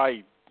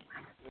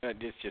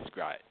 It's just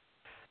great.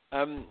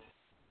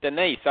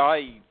 Denise,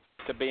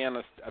 to be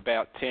honest,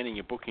 about turning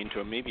your book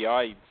into a movie,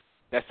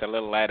 that's a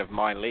little out of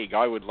my league.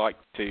 I would like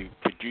to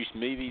produce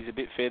movies a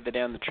bit further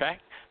down the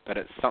track, but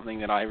it's something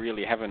that I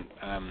really haven't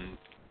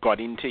got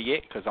into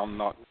yet because I'm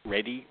not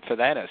ready for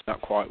that. It's not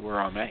quite where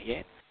I'm at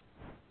yet.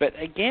 But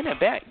again,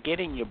 about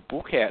getting your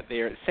book out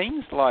there, it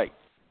seems like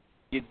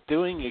you're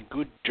doing a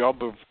good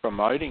job of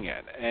promoting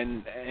it,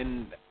 and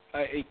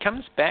it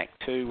comes back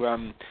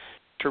to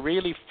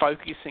really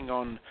focusing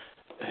on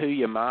who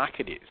your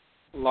market is.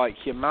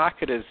 Like your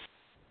market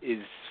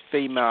is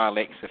female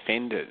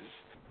ex-offenders,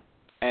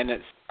 and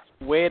it's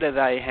where do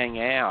they hang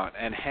out,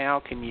 and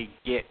how can you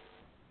get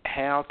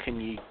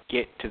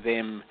to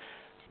them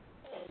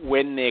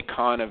when they're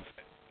kind of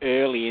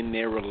early in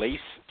their release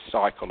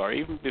cycle or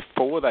even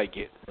before they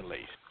get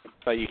released,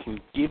 so you can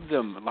give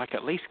them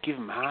at least give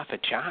them half a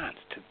chance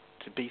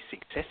to be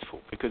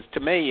successful. Because to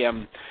me,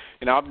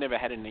 I've never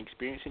had any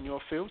experience in your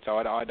field, so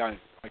I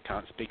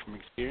can't speak from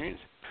experience.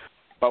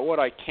 But what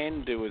I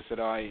can do is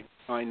that I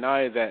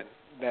know that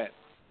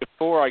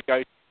before I go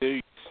to do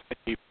a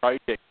new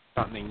project,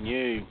 something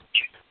new,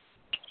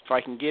 if I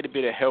can get a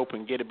bit of help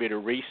and get a bit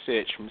of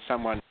research from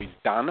someone who's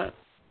done it,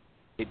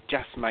 it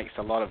just makes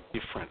a lot of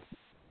difference.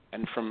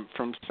 And from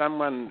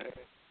someone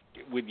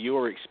with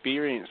your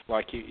experience,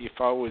 like if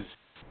I was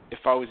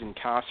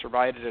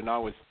incarcerated and I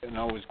was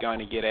going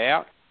to get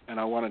out and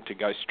I wanted to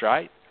go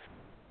straight,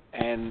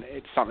 and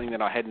it's something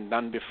that I hadn't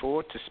done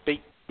before, to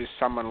speak with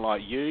someone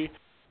like you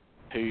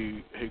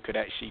who could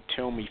actually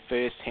tell me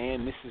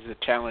firsthand, this is the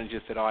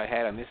challenges that I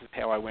had and this is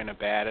how I went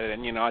about it,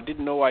 and I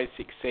didn't always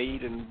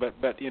succeed, but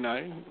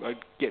I'd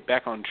get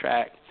back on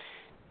track,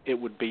 it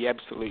would be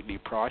absolutely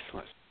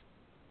priceless.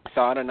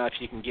 So I don't know if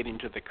you can get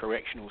into the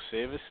correctional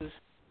services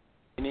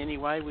in any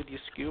way with your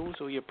skills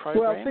or your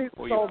program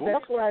or your book.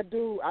 That's what I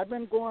do. I've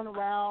been going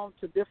around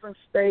to different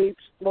states,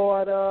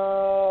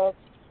 Florida,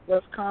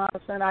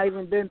 Wisconsin. I've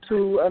even been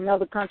to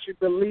another country,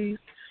 Belize.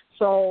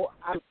 So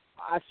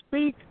I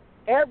speak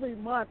every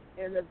month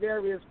in the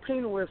various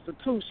penal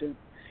institutions.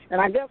 And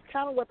I guess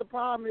kind of what the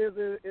problem is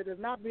it is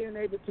not being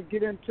able to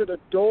get into the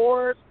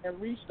doors and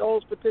reach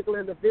those particular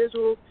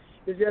individuals.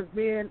 It's just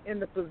being in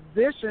the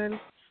position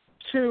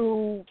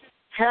to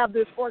have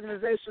this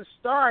organization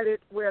started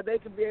where they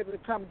can be able to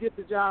come get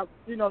the job,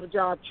 the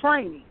job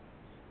training.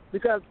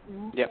 Because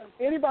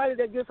anybody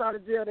that gets out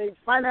of jail,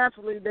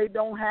 financially they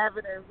don't have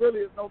it, and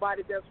really is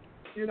nobody that's,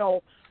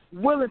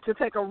 willing to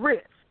take a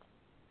risk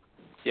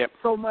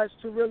so much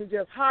to really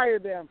just hire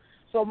them.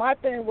 So my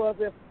thing was,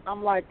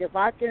 if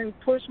I can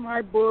push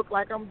my book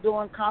like I'm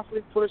doing,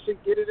 constantly push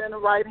it, get it in the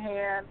right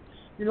hand,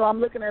 I'm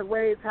looking at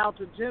ways how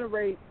to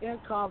generate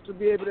income to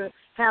be able to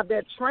have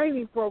that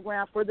training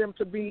program for them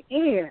to be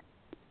in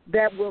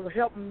that will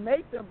help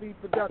make them be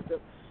productive.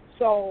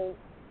 So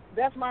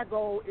that's my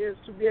goal, is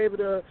to be able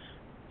to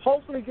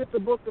hopefully get the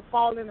book to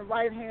fall in the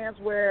right hands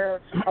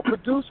where a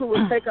producer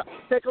will take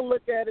a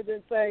look at it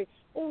and say,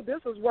 oh, this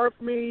is worth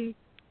me,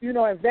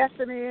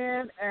 investing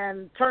in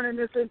and turning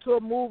this into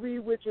a movie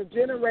which will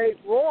generate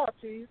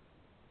royalties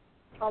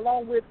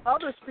along with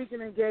other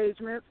speaking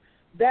engagements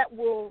that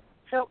will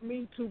help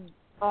me to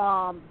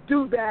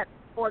do that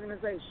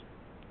organization.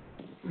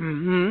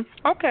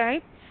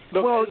 Okay.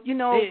 Look, well,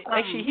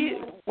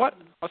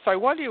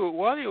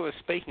 while you were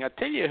speaking, I'll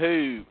tell you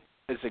who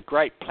is a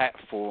great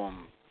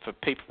platform for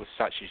people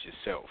such as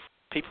yourself.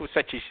 People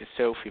such as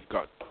yourself who've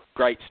got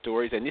great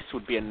stories, and this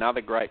would be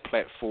another great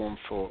platform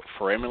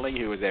for Emily,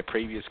 who was our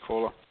previous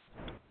caller.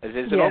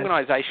 There's an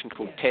organisation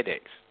called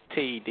TEDx,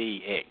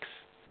 TEDx,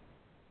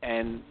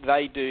 and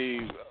they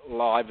do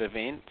live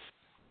events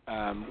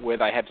where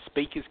they have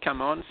speakers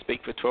come on,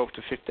 speak for 12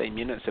 to 15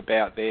 minutes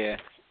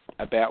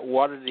about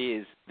what it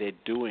is they're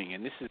doing.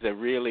 And this is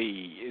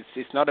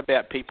it's not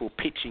about people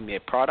pitching their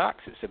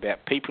products, it's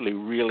about people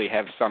who really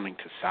have something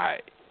to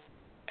say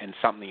and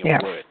something of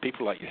worth,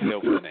 people like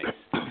yourself, Denise.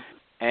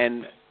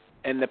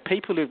 And the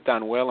people who've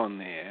done well on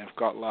there have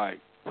got like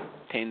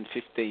 10,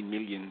 15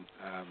 million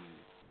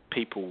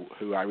people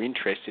who are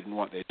interested in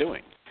what they're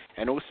doing.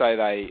 And also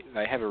they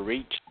have a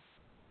reach.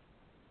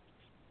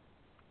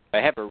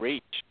 They have a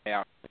reach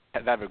out.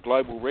 They have a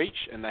global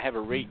reach, and they have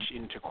a reach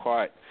into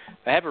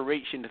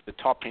the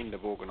top end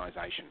of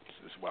organisations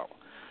as well.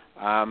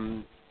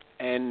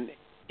 And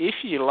if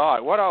you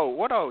like,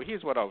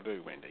 here's what I'll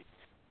do, Wendy,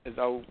 is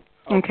I'll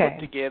put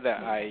together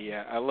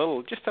a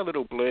little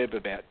blurb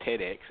about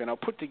TEDx, and I'll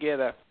put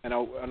together and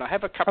I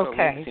have a couple of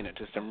links in it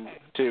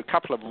to a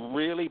couple of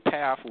really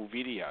powerful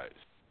videos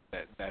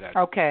that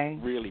are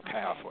really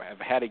powerful of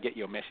how to get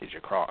your message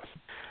across.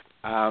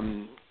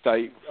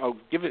 So I'll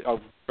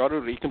got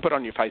it. You can put it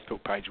on your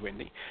Facebook page,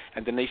 Wendy,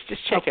 and Denise,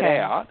 just check it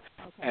out.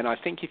 And I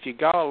think if you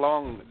go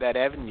along that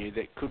avenue,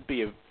 that could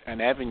be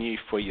an avenue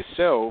for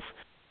yourself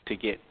to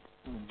get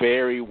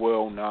very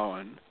well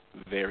known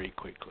very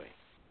quickly.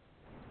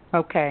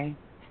 Okay.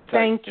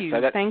 Thank you.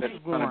 Thank you,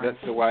 Warren. That's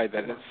the way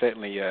that it's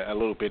certainly a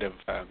little bit of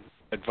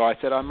advice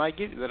that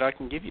I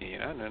can give you,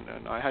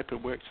 and I hope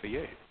it works for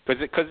you.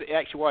 Because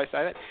actually, why I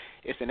say that,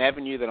 it's an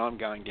avenue that I'm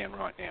going down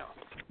right now.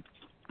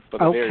 For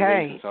the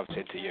very reasons I've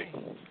said to you.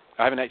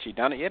 I haven't actually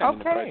done it yet. I'm in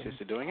the process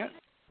of doing it,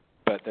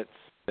 but that's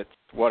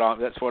what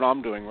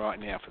I'm doing right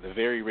now for the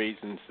very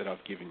reasons that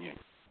I've given you.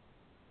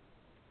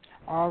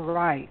 All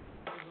right.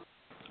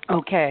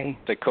 Okay.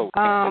 So cool.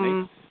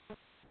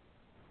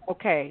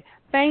 Okay.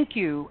 Thank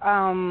you.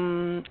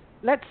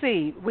 Let's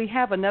see. We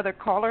have another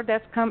caller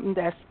that's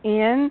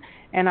in,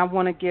 and I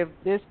want to give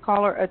this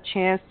caller a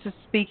chance to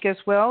speak as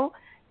well.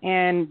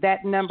 And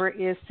that number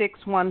is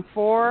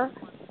 614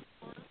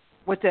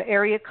 with the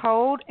area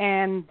code,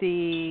 and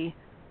the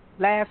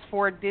last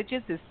four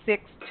digits is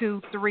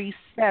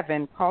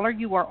 6237. Caller,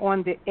 you are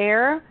on the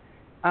air.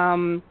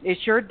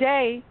 It's your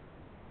day.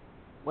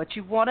 What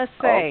you want to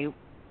say?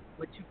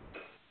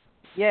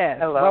 Yes.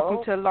 Hello.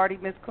 Welcome to Lardy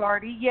Miss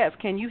Clardy. Yes.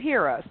 Can you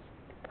hear us?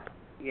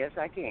 Yes,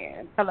 I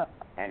can. Hello.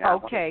 And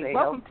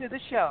welcome to the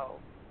show.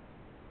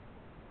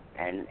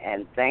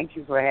 And thank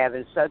you for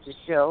having such a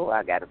show.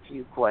 I got a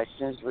few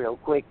questions real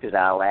quick that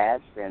I'll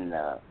ask, and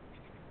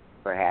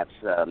perhaps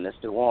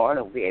Mr. Warren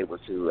will be able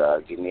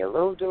to give me a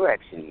little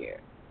direction here.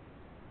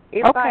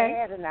 If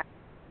I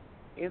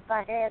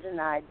had an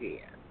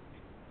idea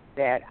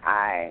that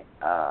I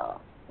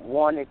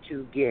wanted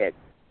to get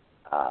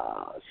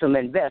some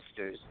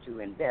investors to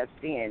invest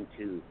in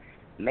to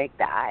make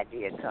the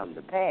idea come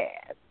to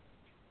pass,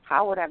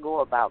 how would I go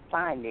about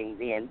finding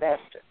the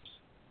investors?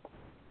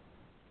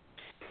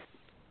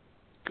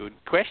 Good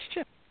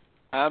question.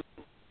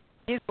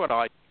 Here's what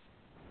I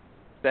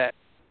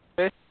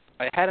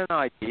had an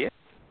idea,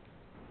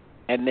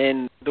 and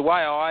then the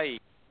way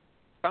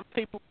some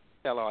people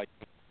sell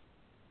ideas,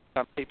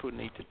 some people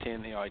need to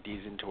turn the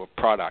ideas into a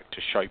product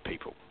to show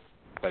people,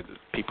 so that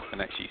people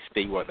can actually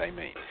see what they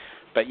mean.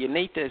 But you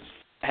need to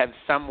have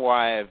some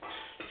way of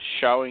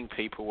showing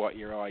people what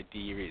your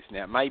idea is.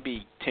 Now, it may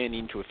be turned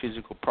into a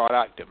physical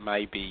product. It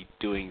may be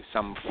doing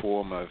some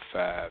form of,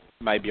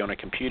 maybe on a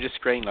computer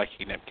screen, like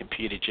you can have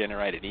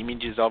computer-generated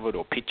images of it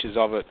or pictures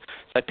of it,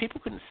 so people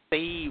can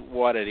see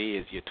what it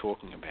is you're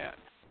talking about.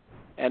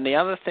 And the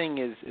other thing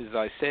is, as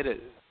I said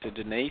it to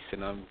Denise,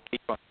 and I'm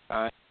keep on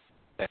saying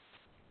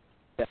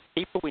that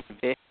people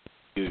invest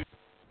in you.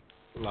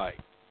 Like,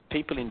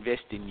 people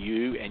invest in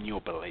you and your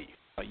belief.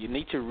 You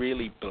need to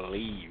really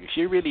believe. If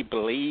you really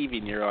believe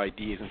in your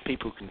ideas and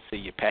people can see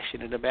you're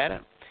passionate about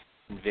it,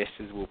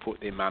 investors will put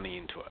their money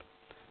into it.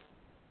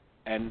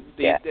 And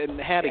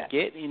how to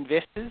get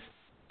investors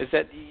is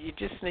that you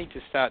just need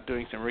to start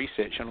doing some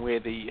research on who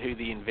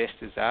the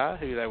investors are,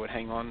 who they would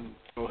hang on,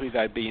 or who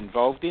they'd be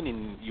involved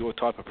in your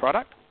type of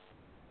product,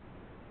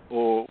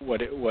 or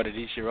what it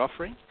is you're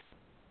offering,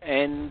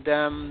 and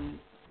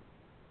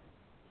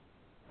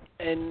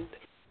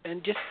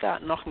just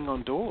start knocking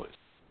on doors.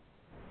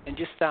 And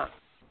just start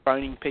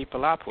phoning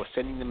people up or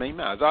sending them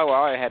emails.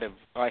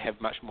 I have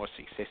much more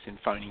success in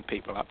phoning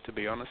people up, to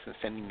be honest, than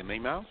sending them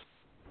emails,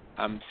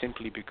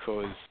 simply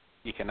because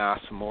you can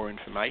ask for more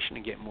information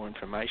and get more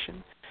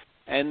information.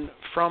 And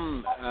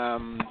from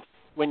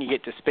when you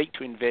get to speak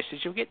to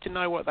investors, you'll get to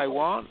know what they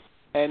want.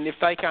 And if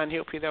they can't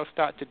help you, they'll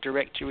start to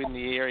direct you in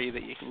the area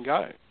that you can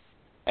go.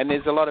 And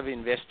there's a lot of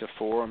investor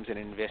forums and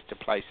investor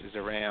places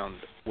around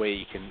where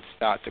you can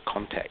start to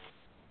contact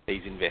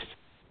these investors.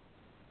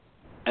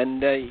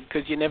 And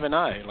because you never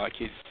know, like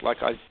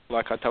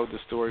I told the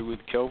story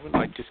with Kelvin,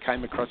 I just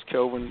came across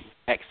Kelvin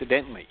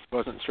accidentally. It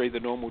wasn't through the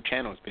normal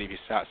channels, but if you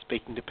start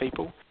speaking to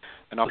people,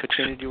 an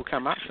opportunity will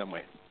come up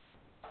somewhere.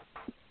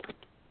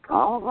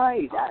 All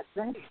right,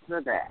 thanks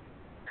for that.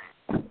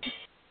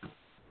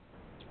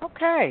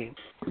 Okay,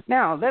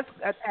 now let's,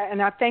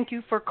 and I thank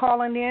you for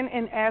calling in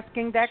and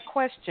asking that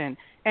question.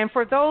 And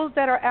for those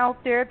that are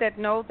out there that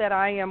know that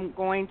I am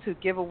going to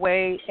give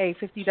away a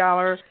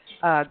 $50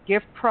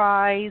 gift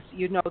prize,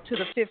 to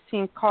the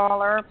 15th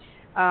caller,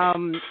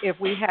 if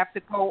we have to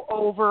go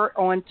over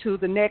onto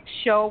the next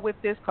show with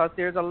this, because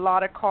there's a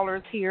lot of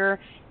callers here,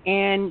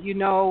 and,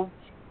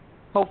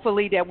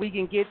 hopefully that we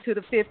can get to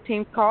the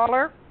 15th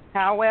caller.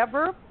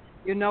 However,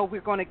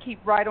 we're going to keep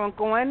right on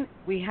going.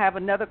 We have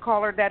another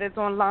caller that is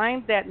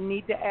online that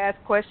need to ask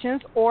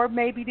questions or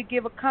maybe to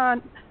give a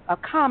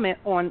comment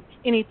on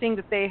anything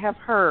that they have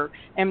heard.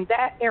 And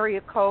that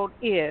area code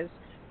is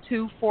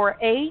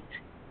 248-2660,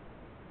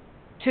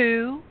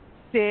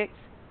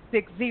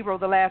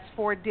 the last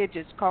four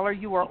digits. Caller,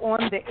 you are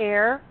on the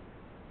air.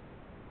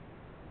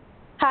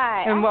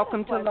 Hi. And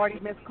welcome to Lordy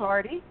Miss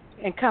Cardi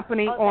and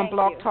Company on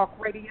Blog Talk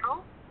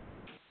Radio.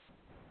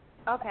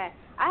 Okay.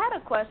 I had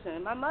a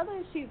question. My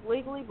mother, she's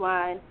legally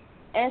blind,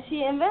 and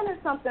she invented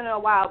something a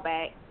while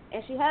back,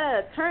 and she had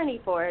an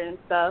attorney for it and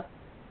stuff,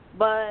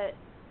 but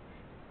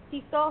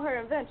he stole her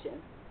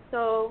invention.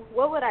 So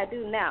what would I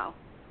do now?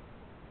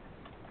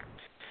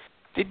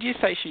 Did you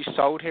say she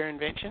sold her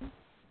invention?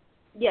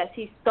 Yes,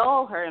 he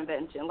stole her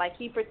invention. Like,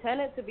 he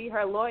pretended to be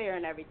her lawyer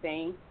and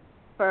everything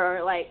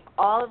for, like,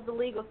 all of the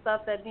legal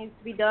stuff that needs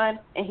to be done,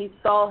 and he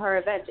stole her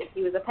invention.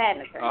 He was a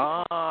patent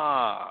attorney.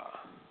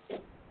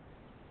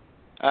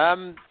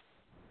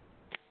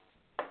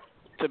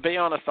 To be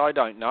honest, I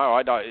don't know.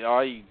 I don't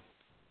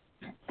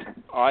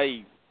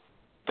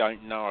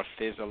know if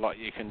there's a lot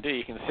you can do.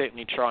 You can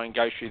certainly try and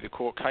go through the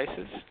court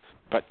cases,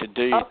 but to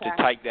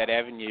take that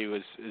avenue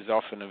is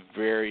often a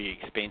very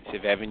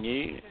expensive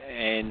avenue,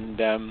 and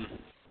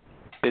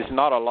there's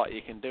not a lot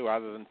you can do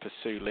other than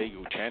pursue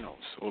legal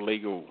channels or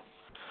legal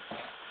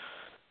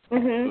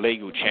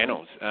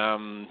channels.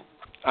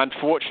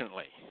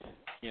 Unfortunately,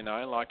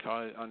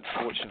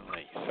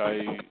 unfortunately.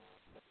 So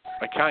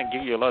I can't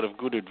give you a lot of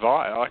good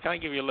advice. I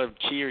can't give you a lot of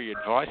cheery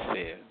advice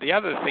there. The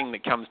other thing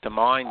that comes to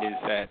mind is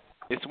that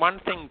it's one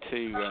thing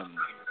to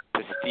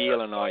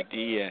steal an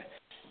idea,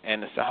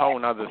 and it's a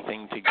whole other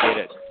thing to get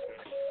it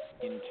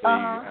into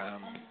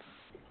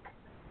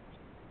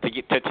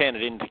to turn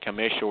it into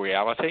commercial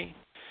reality.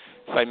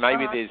 So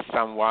maybe there's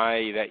some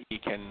way that you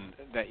can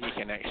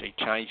actually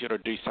change it or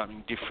do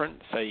something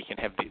different, so you can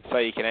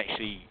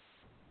actually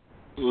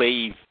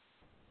leave,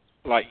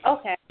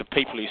 the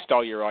people who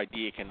stole your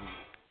idea can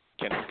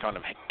kind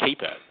of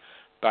keep it,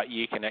 but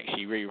you can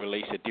actually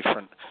re-release a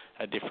different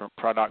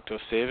product or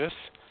service.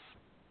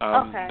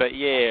 But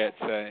yeah,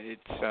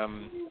 it's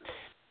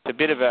a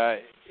bit of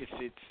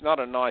it's not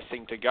a nice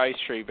thing to go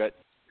through, but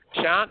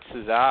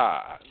chances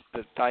are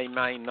that they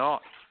may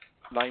not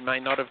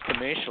have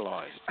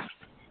commercialised.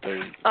 They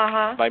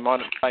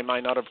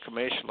may not have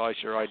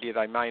commercialised your idea.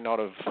 They may not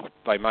have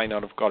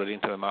got it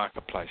into the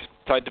marketplace.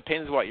 So it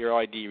depends what your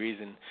idea is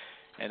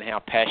and how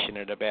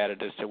passionate about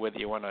it as to whether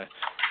you want to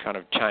kind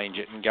of change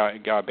it and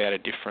go about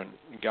it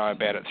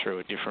through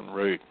a different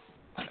route.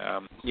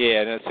 And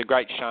it's a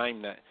great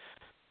shame that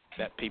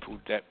people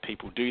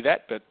do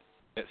that, but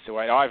that's the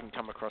way. I haven't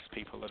come across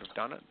people that have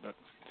done it, but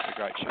it's a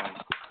great shame.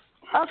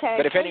 Okay.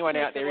 But if anyone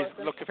out there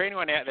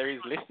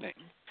is listening,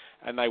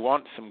 and they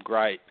want some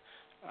great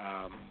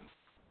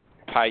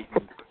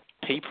patent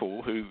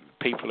people who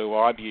people who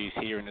I've used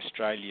here in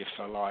Australia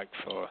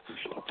for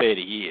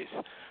 30 years.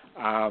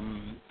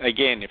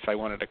 Again, if they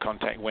wanted to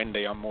contact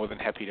Wendy, I'm more than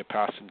happy to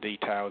pass some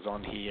details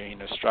on here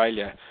in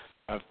Australia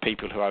of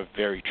people who are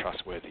very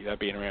trustworthy. They've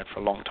been around for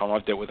a long time.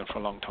 I've dealt with them for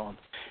a long time,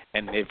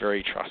 and they're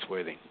very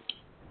trustworthy.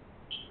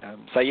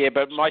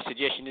 But my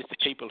suggestion is to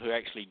people who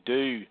actually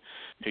do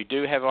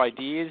have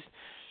ideas,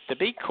 to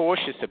be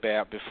cautious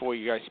about before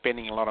you go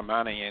spending a lot of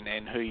money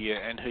and who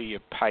you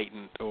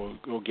patent or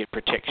get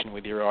protection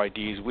with your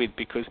ideas with,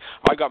 because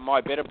I got my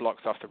Better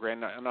Blocks off the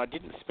ground and I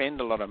didn't spend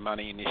a lot of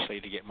money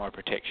initially to get my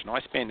protection.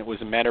 It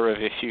was a matter of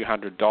a few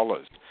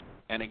 $100s,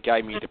 and it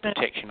gave me the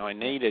protection I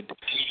needed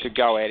to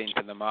go out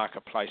into the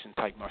marketplace and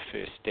take my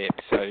first step.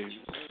 So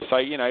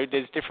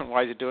there's different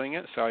ways of doing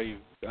it. So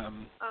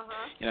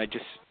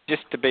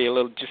just to be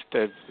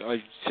I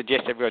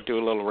suggest everyone do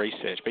a little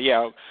research. But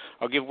yeah,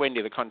 I'll give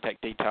Wendy the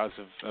contact details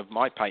of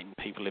my patent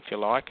people if you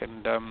like,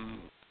 and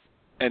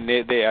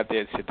they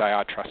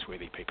are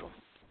trustworthy people.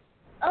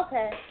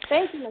 Okay,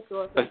 thank you, Ms.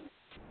 Wilson.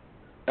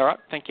 All right,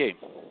 thank you.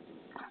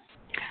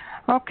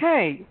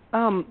 Okay,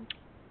 those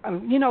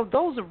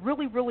are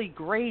really, really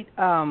great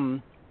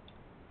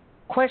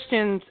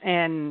questions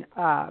and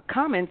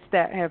comments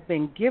that have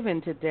been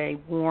given today,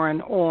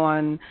 Warren,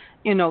 on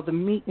the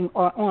meeting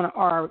on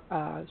our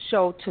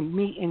show to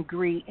meet and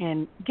greet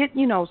and get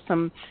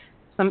some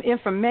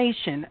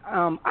information.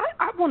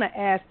 I want to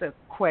ask a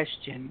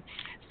question.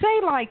 Say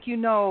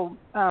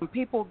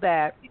people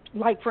that,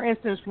 like for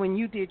instance, when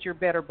you did your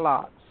Better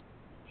Blocks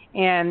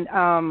and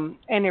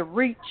it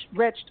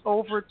reached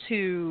over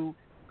to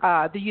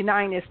the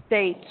United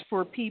States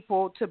for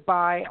people to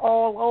buy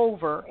all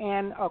over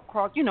and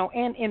across,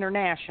 and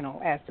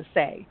international, as to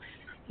say.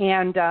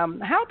 And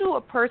how do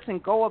a person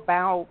go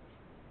about?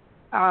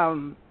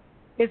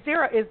 Is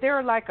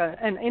there like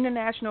an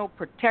international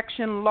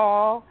protection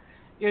law,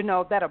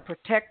 that'll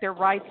protect their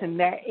rights in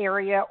that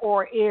area,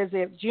 or is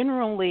it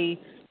generally,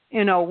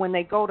 when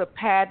they go to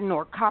patent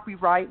or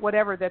copyright,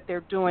 whatever that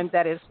they're doing,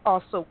 that is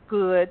also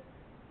good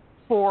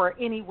for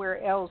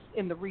anywhere else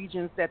in the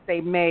regions that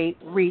they may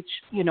reach,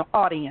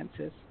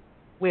 audiences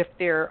with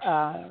their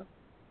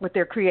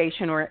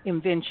creation or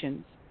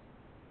inventions?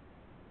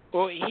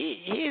 Well,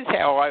 here's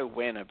how I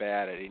went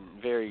about it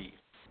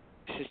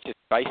this is just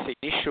basic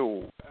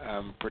initial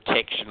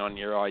protection on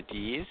your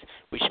ideas,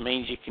 which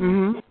means you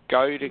can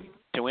go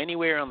to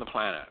anywhere on the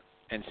planet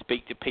and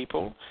speak to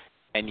people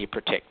and you're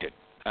protected.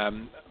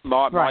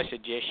 My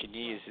suggestion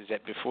is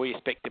that before you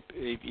speak to,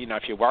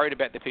 if you're worried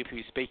about the people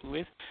you're speaking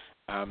with,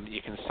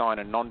 you can sign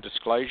a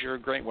non-disclosure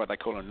agreement, what they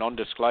call a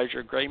non-disclosure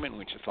agreement,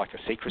 which is like a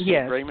secrecy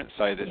agreement,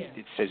 so that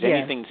it says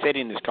anything said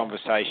in this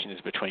conversation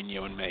is between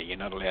you and me. You're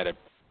not allowed to,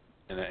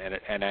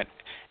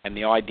 and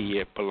the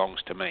idea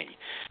belongs to me.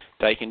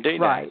 So you can do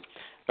that.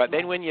 But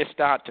then when you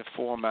start to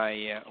form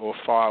or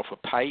file for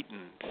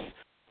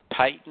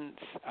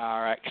patents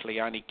are actually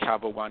only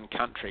cover one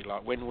country.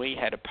 Like when we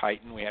had a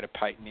patent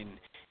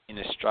in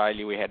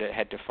Australia, we had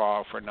to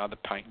file for another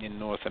patent in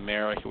North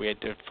America. We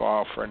had to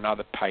file for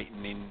another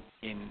patent in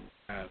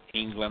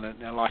England,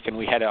 and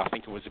we had, I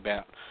think it was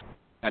about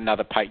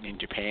another patent in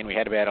Japan. We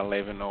had about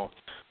 11 or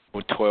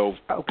 12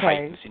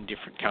 patents in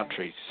different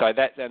countries. So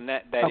that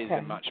is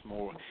a much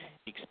more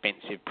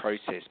expensive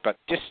process. But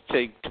just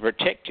to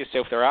protect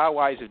yourself, there are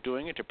ways of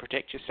doing it to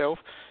protect yourself,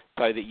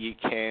 so that you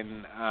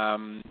can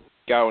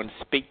go and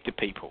speak to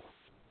people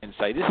and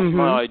say, this is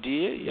my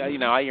idea,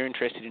 are you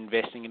interested in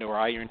investing in it, or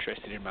are you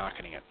interested in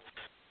marketing it?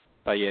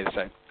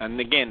 So and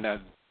again,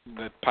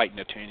 the patent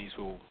attorneys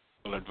will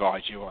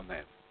advise you on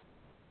that.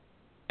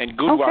 And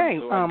good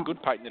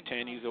patent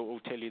attorneys will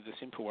tell you the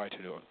simple way to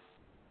do it.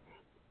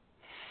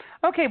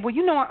 Okay, well,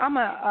 I'm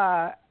going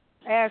to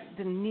ask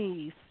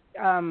Denise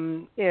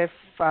if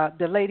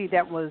the lady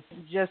that was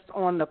just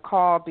on the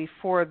call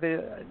before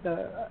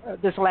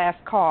this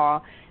last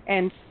call,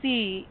 and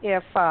see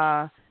if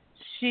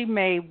she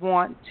may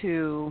want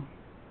to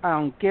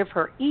give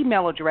her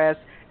email address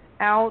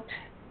out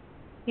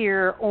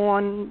here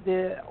on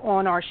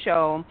our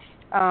show.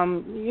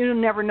 You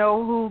never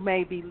know who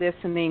may be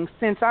listening.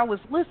 Since I was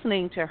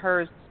listening to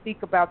her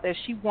speak about that,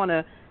 she want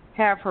to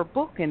have her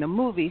book in a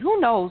movie.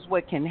 Who knows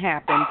what can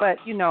happen? But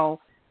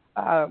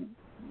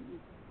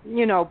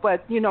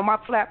my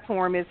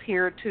platform is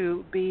here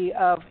to be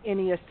of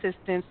any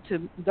assistance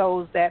to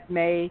those that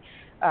may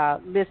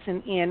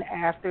listen in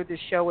after the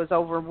show is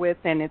over with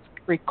and it's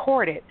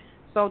recorded.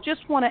 So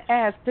just want to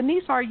ask,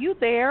 Denise, are you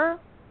there?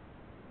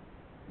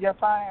 Yes,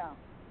 I am.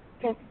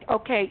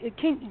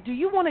 Do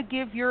you want to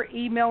give your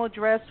email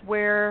address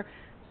where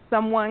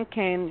someone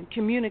can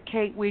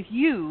communicate with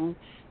you,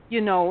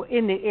 in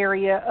the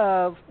area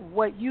of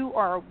what you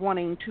are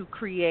wanting to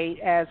create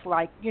as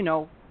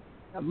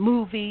a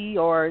movie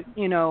or,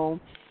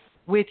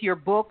 with your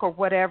book or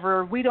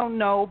whatever? We don't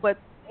know, but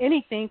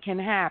anything can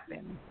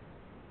happen.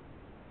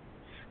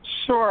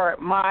 Sure.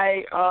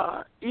 My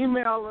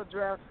email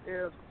address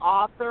is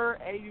author,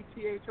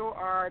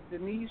 AUTHOR,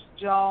 Denise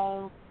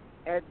Jones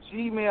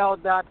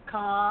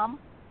 @gmail.com,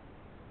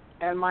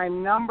 and my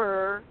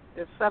number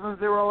is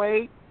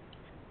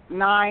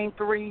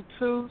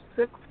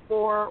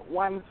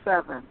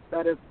 708-932-6417.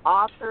 That is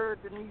author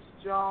Denise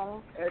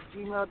Jones at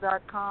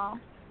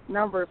gmail.com.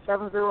 Number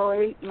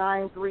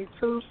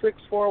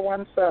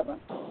 708-932-6417.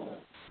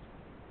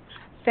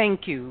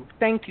 Thank you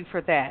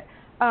for that.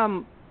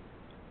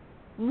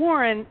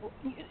 Warren,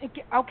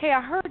 okay,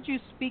 I heard you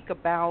speak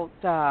about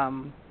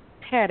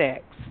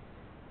TEDx.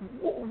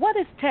 What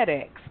is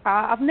TEDx?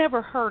 I've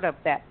never heard of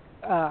that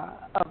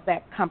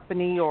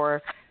company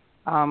or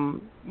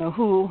who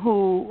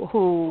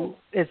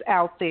is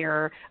out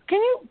there. Can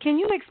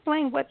you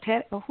explain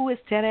who is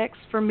TEDx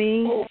for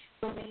me?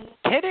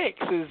 TEDx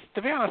is,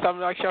 to be honest,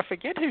 I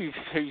forget who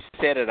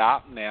set it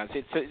up now.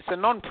 It's a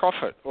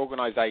non-profit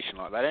organisation.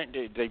 Like they don't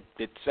do.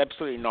 It's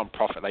absolutely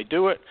non-profit. They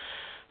do it.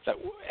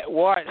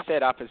 Why it's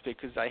set up is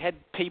because they had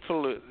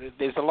people.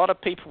 There's a lot of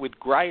people with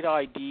great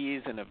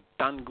ideas and have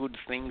done good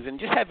things and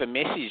just have a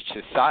message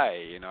to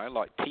say.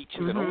 Like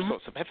teachers and all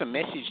sorts of have a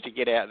message to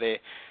get out there.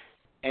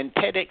 And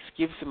TEDx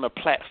gives them a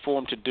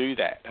platform to do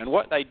that. And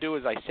what they do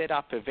is they set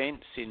up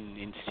events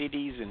in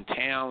cities and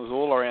towns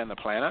all around the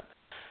planet.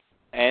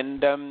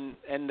 And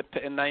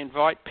they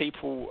invite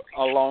people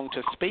along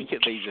to speak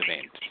at these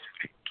events.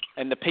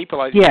 And the people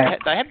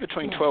they have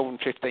between 12 and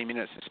 15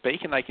 minutes to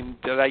speak, and they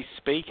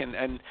speak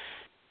and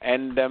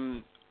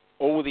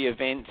all the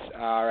events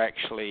are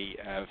actually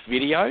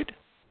videoed.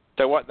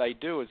 So what they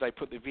do is they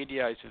put the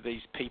videos of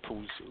these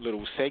people's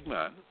little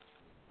segment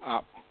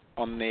up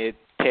on their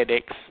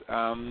TEDx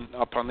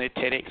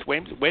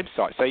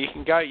website. So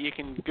you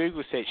can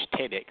Google search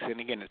TEDx,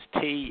 and again it's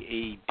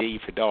TED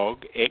for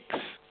dog X.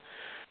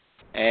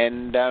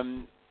 And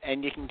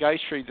you can go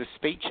through the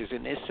speeches,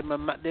 and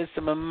there's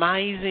some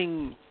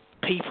amazing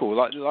people.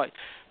 Like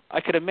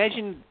I could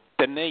imagine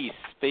Denise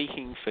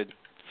speaking for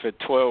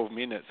 12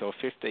 minutes or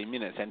 15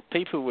 minutes, and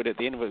people would at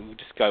the end of it would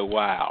just go,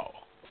 wow.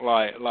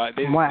 Like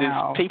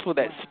there's people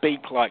that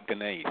speak like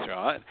Denise,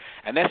 right?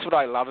 And that's what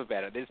I love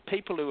about it. There's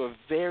people who are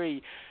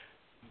very,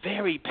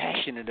 very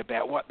passionate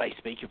about what they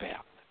speak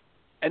about,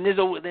 and there's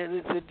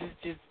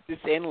just this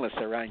endless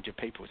range of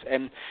people.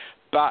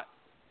 But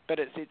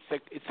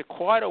it's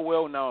quite a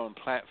well-known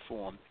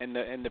platform, and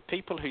the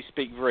people who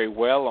speak very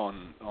well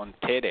on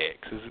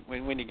TEDx is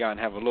when you go and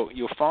have a look,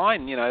 you'll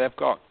find they've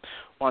got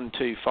 1,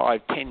 2,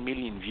 5, 10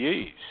 million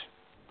views,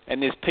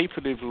 and there's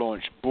people who've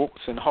launched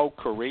books and whole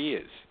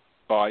careers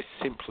by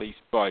speaking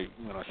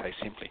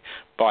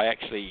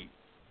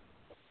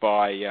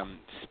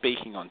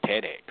on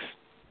TEDx.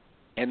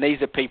 And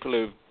these are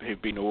people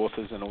who've been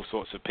authors and all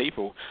sorts of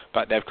people,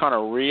 but they've kind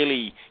of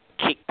really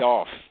kicked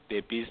off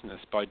their business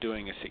by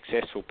doing a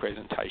successful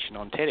presentation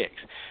on TEDx.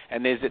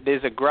 And there's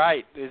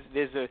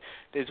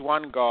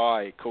one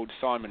guy called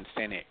Simon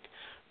Sinek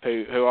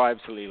who I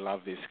absolutely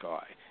love this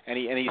guy. And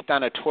he's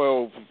done a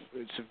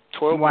 12-minute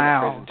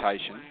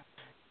presentation,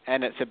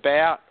 and it's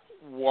about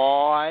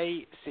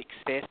why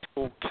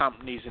successful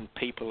companies and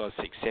people are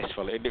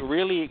successful. It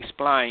really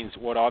explains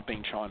what I've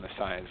been trying to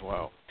say as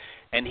well.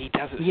 And he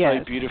does it so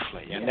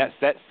beautifully. And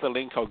that's the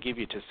link I'll give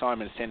you to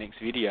Simon Sinek's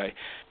video,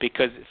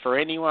 because for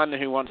anyone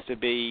who wants to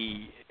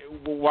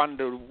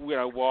wonder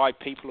why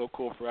people or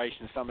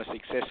corporations, some are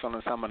successful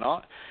and some are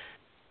not,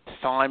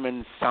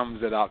 Simon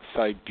sums it up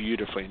so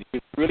beautifully.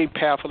 It's a really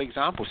powerful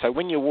example. So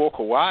when you walk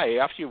away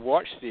after you've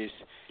watched this,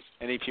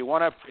 and if you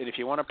want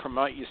to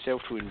promote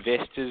yourself to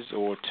investors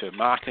or to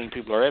marketing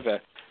people or wherever,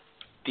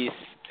 this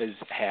is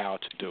how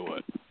to do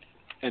it.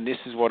 And this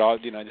is what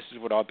I've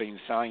been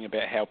saying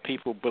about how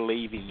people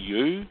believe in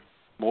you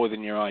more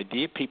than your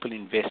idea. People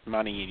invest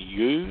money in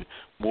you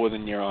more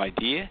than your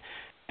idea.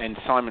 And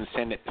Simon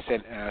Sinek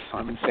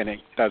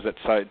does it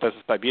so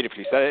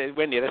beautifully. So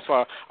Wendy, that's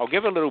why I'll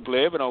give a little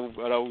blurb, and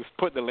I'll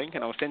put the link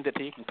and I'll send it to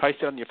you. You can post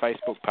it on your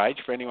Facebook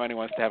page for anyone who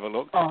wants to have a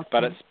look. Awesome.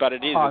 But it's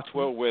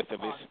well worth a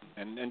listen.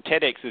 And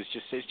TEDx is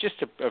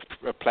just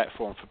a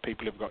platform for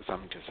people who've got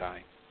something to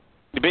say.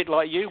 A bit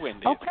like you,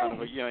 Wendy. Okay. It's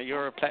kind of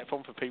you're a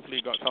platform for people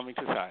who've got something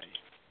to say.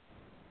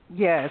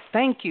 Yes,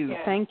 thank you.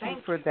 Thank you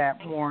for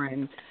that,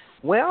 Warren.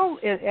 Well,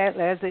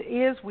 as it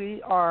is,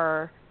 we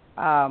are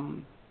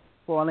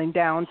boiling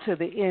down to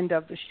the end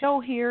of the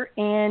show here.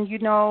 And,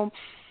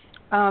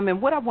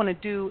 and what I want to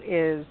do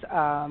is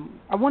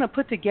I want to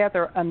put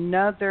together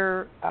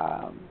another,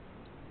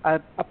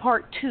 a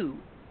part 2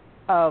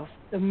 of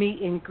the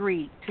meet and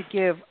greet to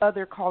give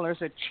other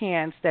callers a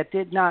chance that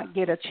did not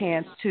get a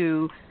chance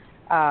to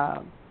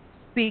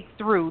speak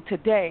through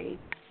today,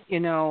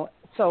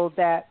 so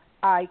that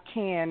I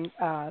can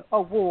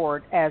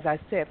award, as I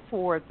said,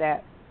 for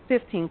that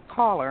 15th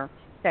caller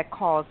that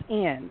calls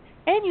in.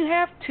 And you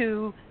have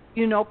to,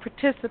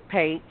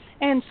 participate.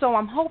 And so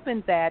I'm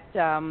hoping that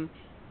the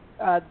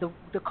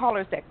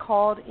callers that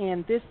called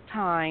in this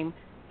time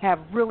have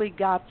really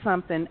got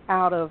something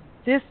out of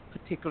this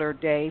particular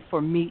day for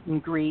meet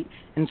and greet.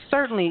 And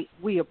certainly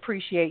we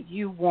appreciate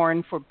you,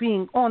 Warren, for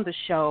being on the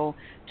show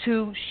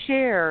to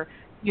share,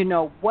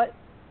 what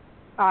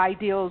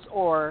ideals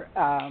or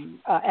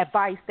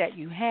advice that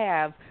you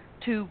have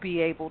to be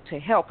able to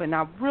help. And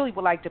I really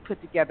would like to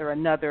put together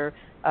another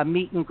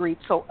meet and greet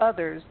so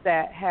others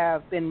that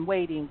have been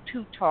waiting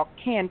to talk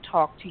can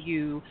talk to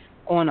you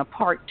on a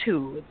part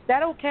 2. Is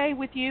that okay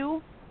with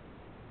you?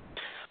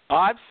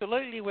 Oh,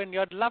 absolutely, Wendy.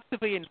 I'd love to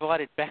be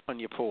invited back on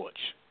your porch.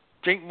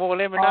 Drink more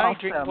lemonade, Awesome.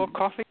 drink more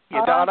coffee.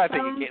 Awesome. I don't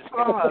think it gets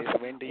better than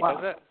this, Wendy,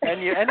 Wow. does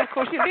it? And of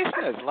course your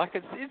listeners. Like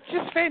it's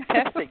just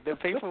fantastic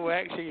that people will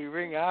actually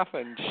ring up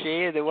and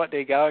share what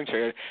they're going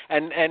through.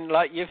 And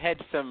like you've had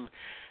some.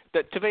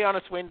 That, to be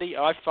honest, Wendy,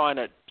 I find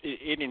it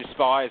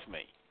inspires me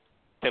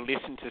to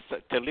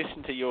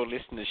listen to your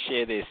listeners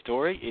share their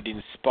story. It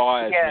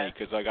inspires me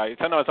because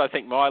sometimes I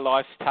think my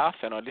life's tough,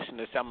 and I listen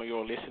to some of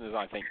your listeners.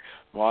 I think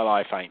my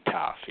life ain't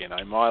tough.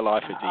 My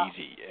life is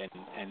easy,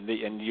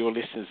 and your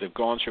listeners have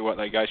gone through what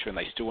they go through, and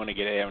they still want to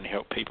get out and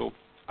help people.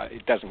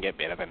 It doesn't get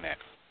better than that.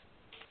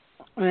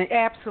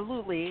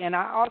 Absolutely, and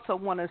I also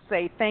want to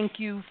say thank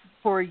you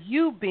for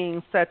you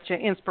being such an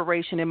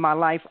inspiration in my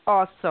life,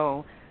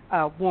 also,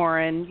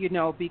 Warren.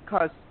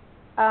 Because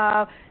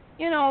 8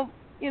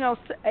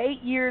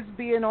 years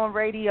being on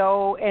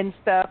radio and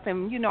stuff,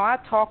 and, I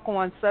talk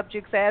on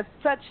subjects as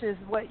such as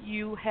what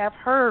you have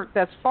heard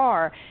thus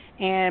far.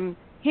 And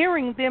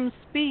hearing them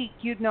speak,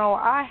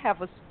 I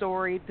have a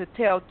story to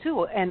tell,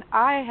 too, and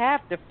I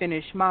have to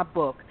finish my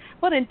book.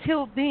 But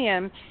until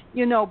then,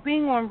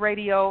 being on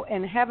radio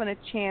and having a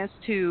chance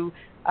to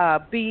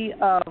be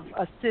of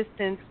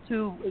assistance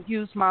to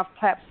use my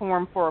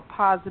platform for a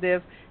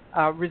positive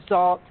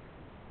result,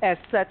 as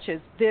such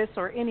as this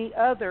or any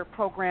other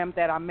program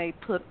that I may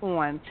put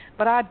on.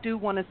 But I do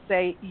want to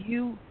say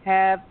you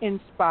have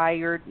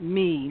inspired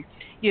me,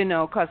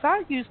 because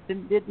I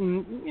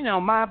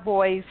didn't, my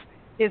voice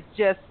is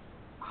just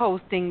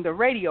hosting the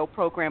radio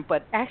program,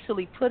 but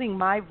actually putting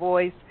my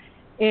voice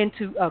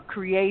into a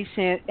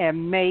creation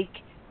and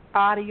make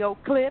audio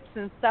clips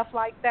and stuff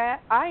like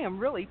that, I am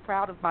really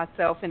proud of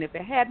myself. And if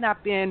it had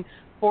not been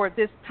for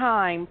this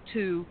time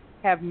to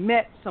have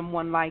met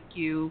someone like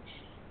you,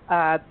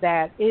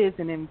 that is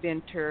an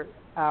inventor,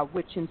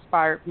 which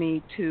inspired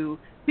me to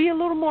be a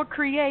little more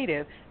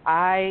creative.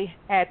 I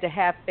had to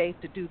have faith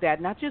to do that.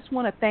 And I just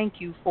want to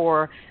thank you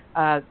for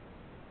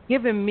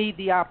giving me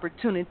the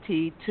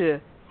opportunity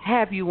to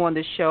have you on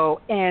the show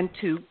and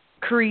to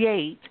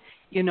create,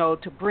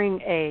 to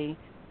bring a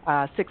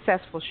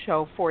successful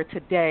show for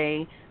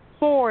today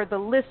for the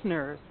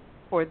listeners,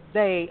 for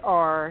they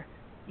are,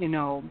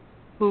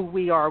 who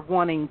we are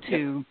wanting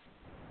to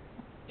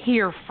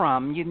hear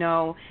from,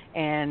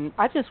 and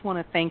I just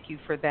want to thank you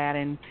for that.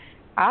 And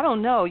I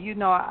don't know,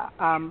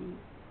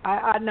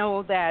 I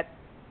know that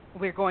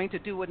we're going to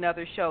do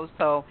another show,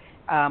 so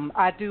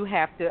I do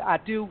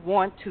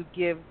want to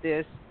give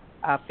this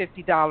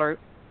 $50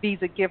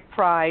 Visa gift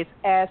prize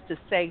as to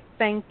say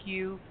thank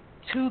you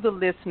to the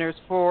listeners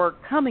for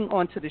coming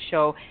onto the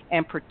show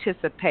and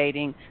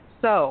participating.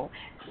 So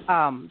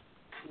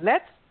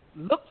let's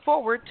look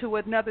forward to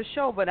another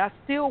show, but I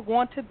still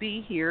want to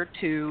be here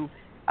to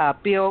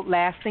build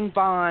lasting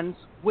bonds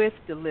with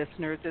the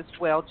listeners as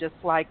well, just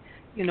like,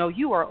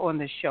 you are on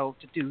the show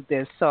to do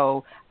this.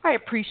 So I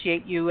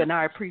appreciate you and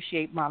I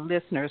appreciate my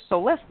listeners. So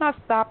let's not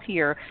stop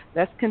here.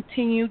 Let's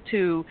continue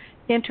to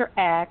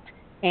interact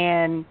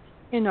and,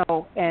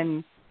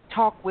 and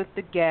talk with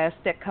the guests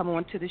that come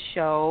onto the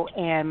show.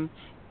 And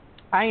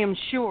I am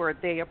sure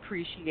they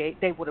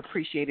would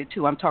appreciate it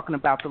too. I'm talking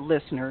about the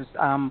listeners.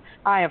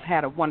 I have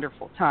had a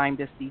wonderful time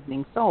this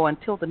evening. So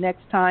until the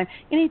next time,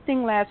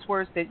 anything last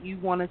words that you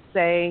want to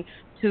say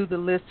to the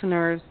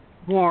listeners,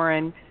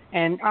 Warren?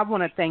 And I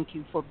want to thank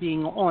you for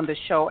being on the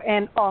show,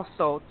 and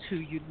also to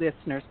you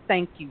listeners,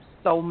 thank you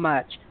so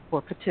much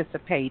for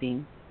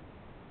participating.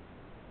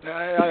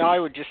 I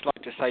would just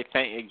like to say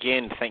thank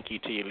you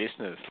to your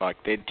listeners. Like,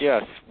 they're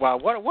just, wow,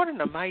 what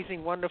an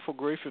amazing, wonderful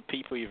group of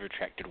people you've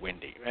attracted,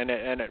 Wendy. And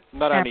it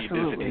not only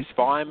does it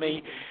inspire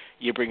me,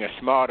 you bring a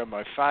smile to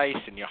my face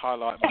and you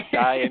highlight my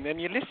day. And then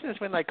your listeners,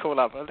 when they call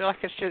up, like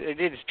it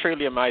is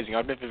truly amazing.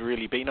 I've never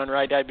really been on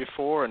radio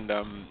before, and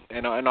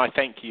I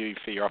thank you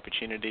for your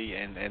opportunity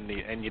and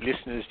your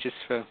listeners just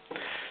for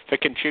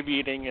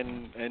contributing.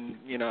 And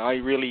I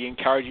really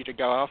encourage you to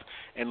go off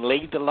and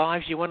lead the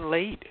lives you want to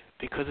lead,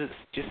 because it's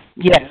just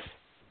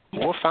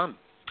more fun.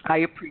 I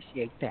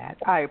appreciate that.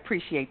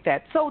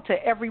 So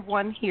to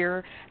everyone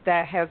here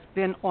that has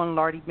been on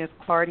Lardy Miss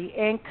Clardy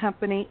and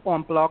Company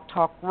on Blog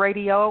Talk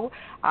Radio,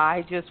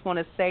 I just want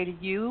to say to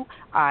you,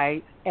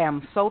 I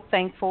am so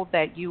thankful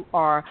that you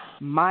are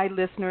my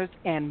listeners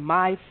and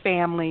my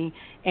family.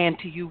 And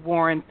to you,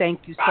 Warren, thank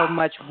you so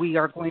much. We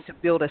are going to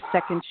build a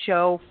second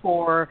show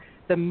for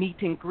the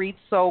meet and greet,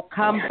 so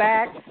come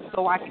back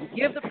so I can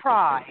give the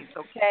prize,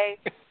 okay?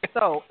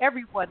 So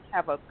everyone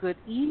have a good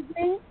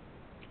evening,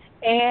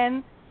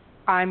 and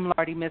I'm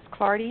Lardy Miss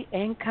Clardy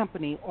and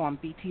Company on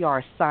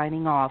BTR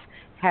signing off.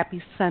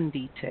 Happy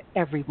Sunday to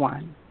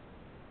everyone.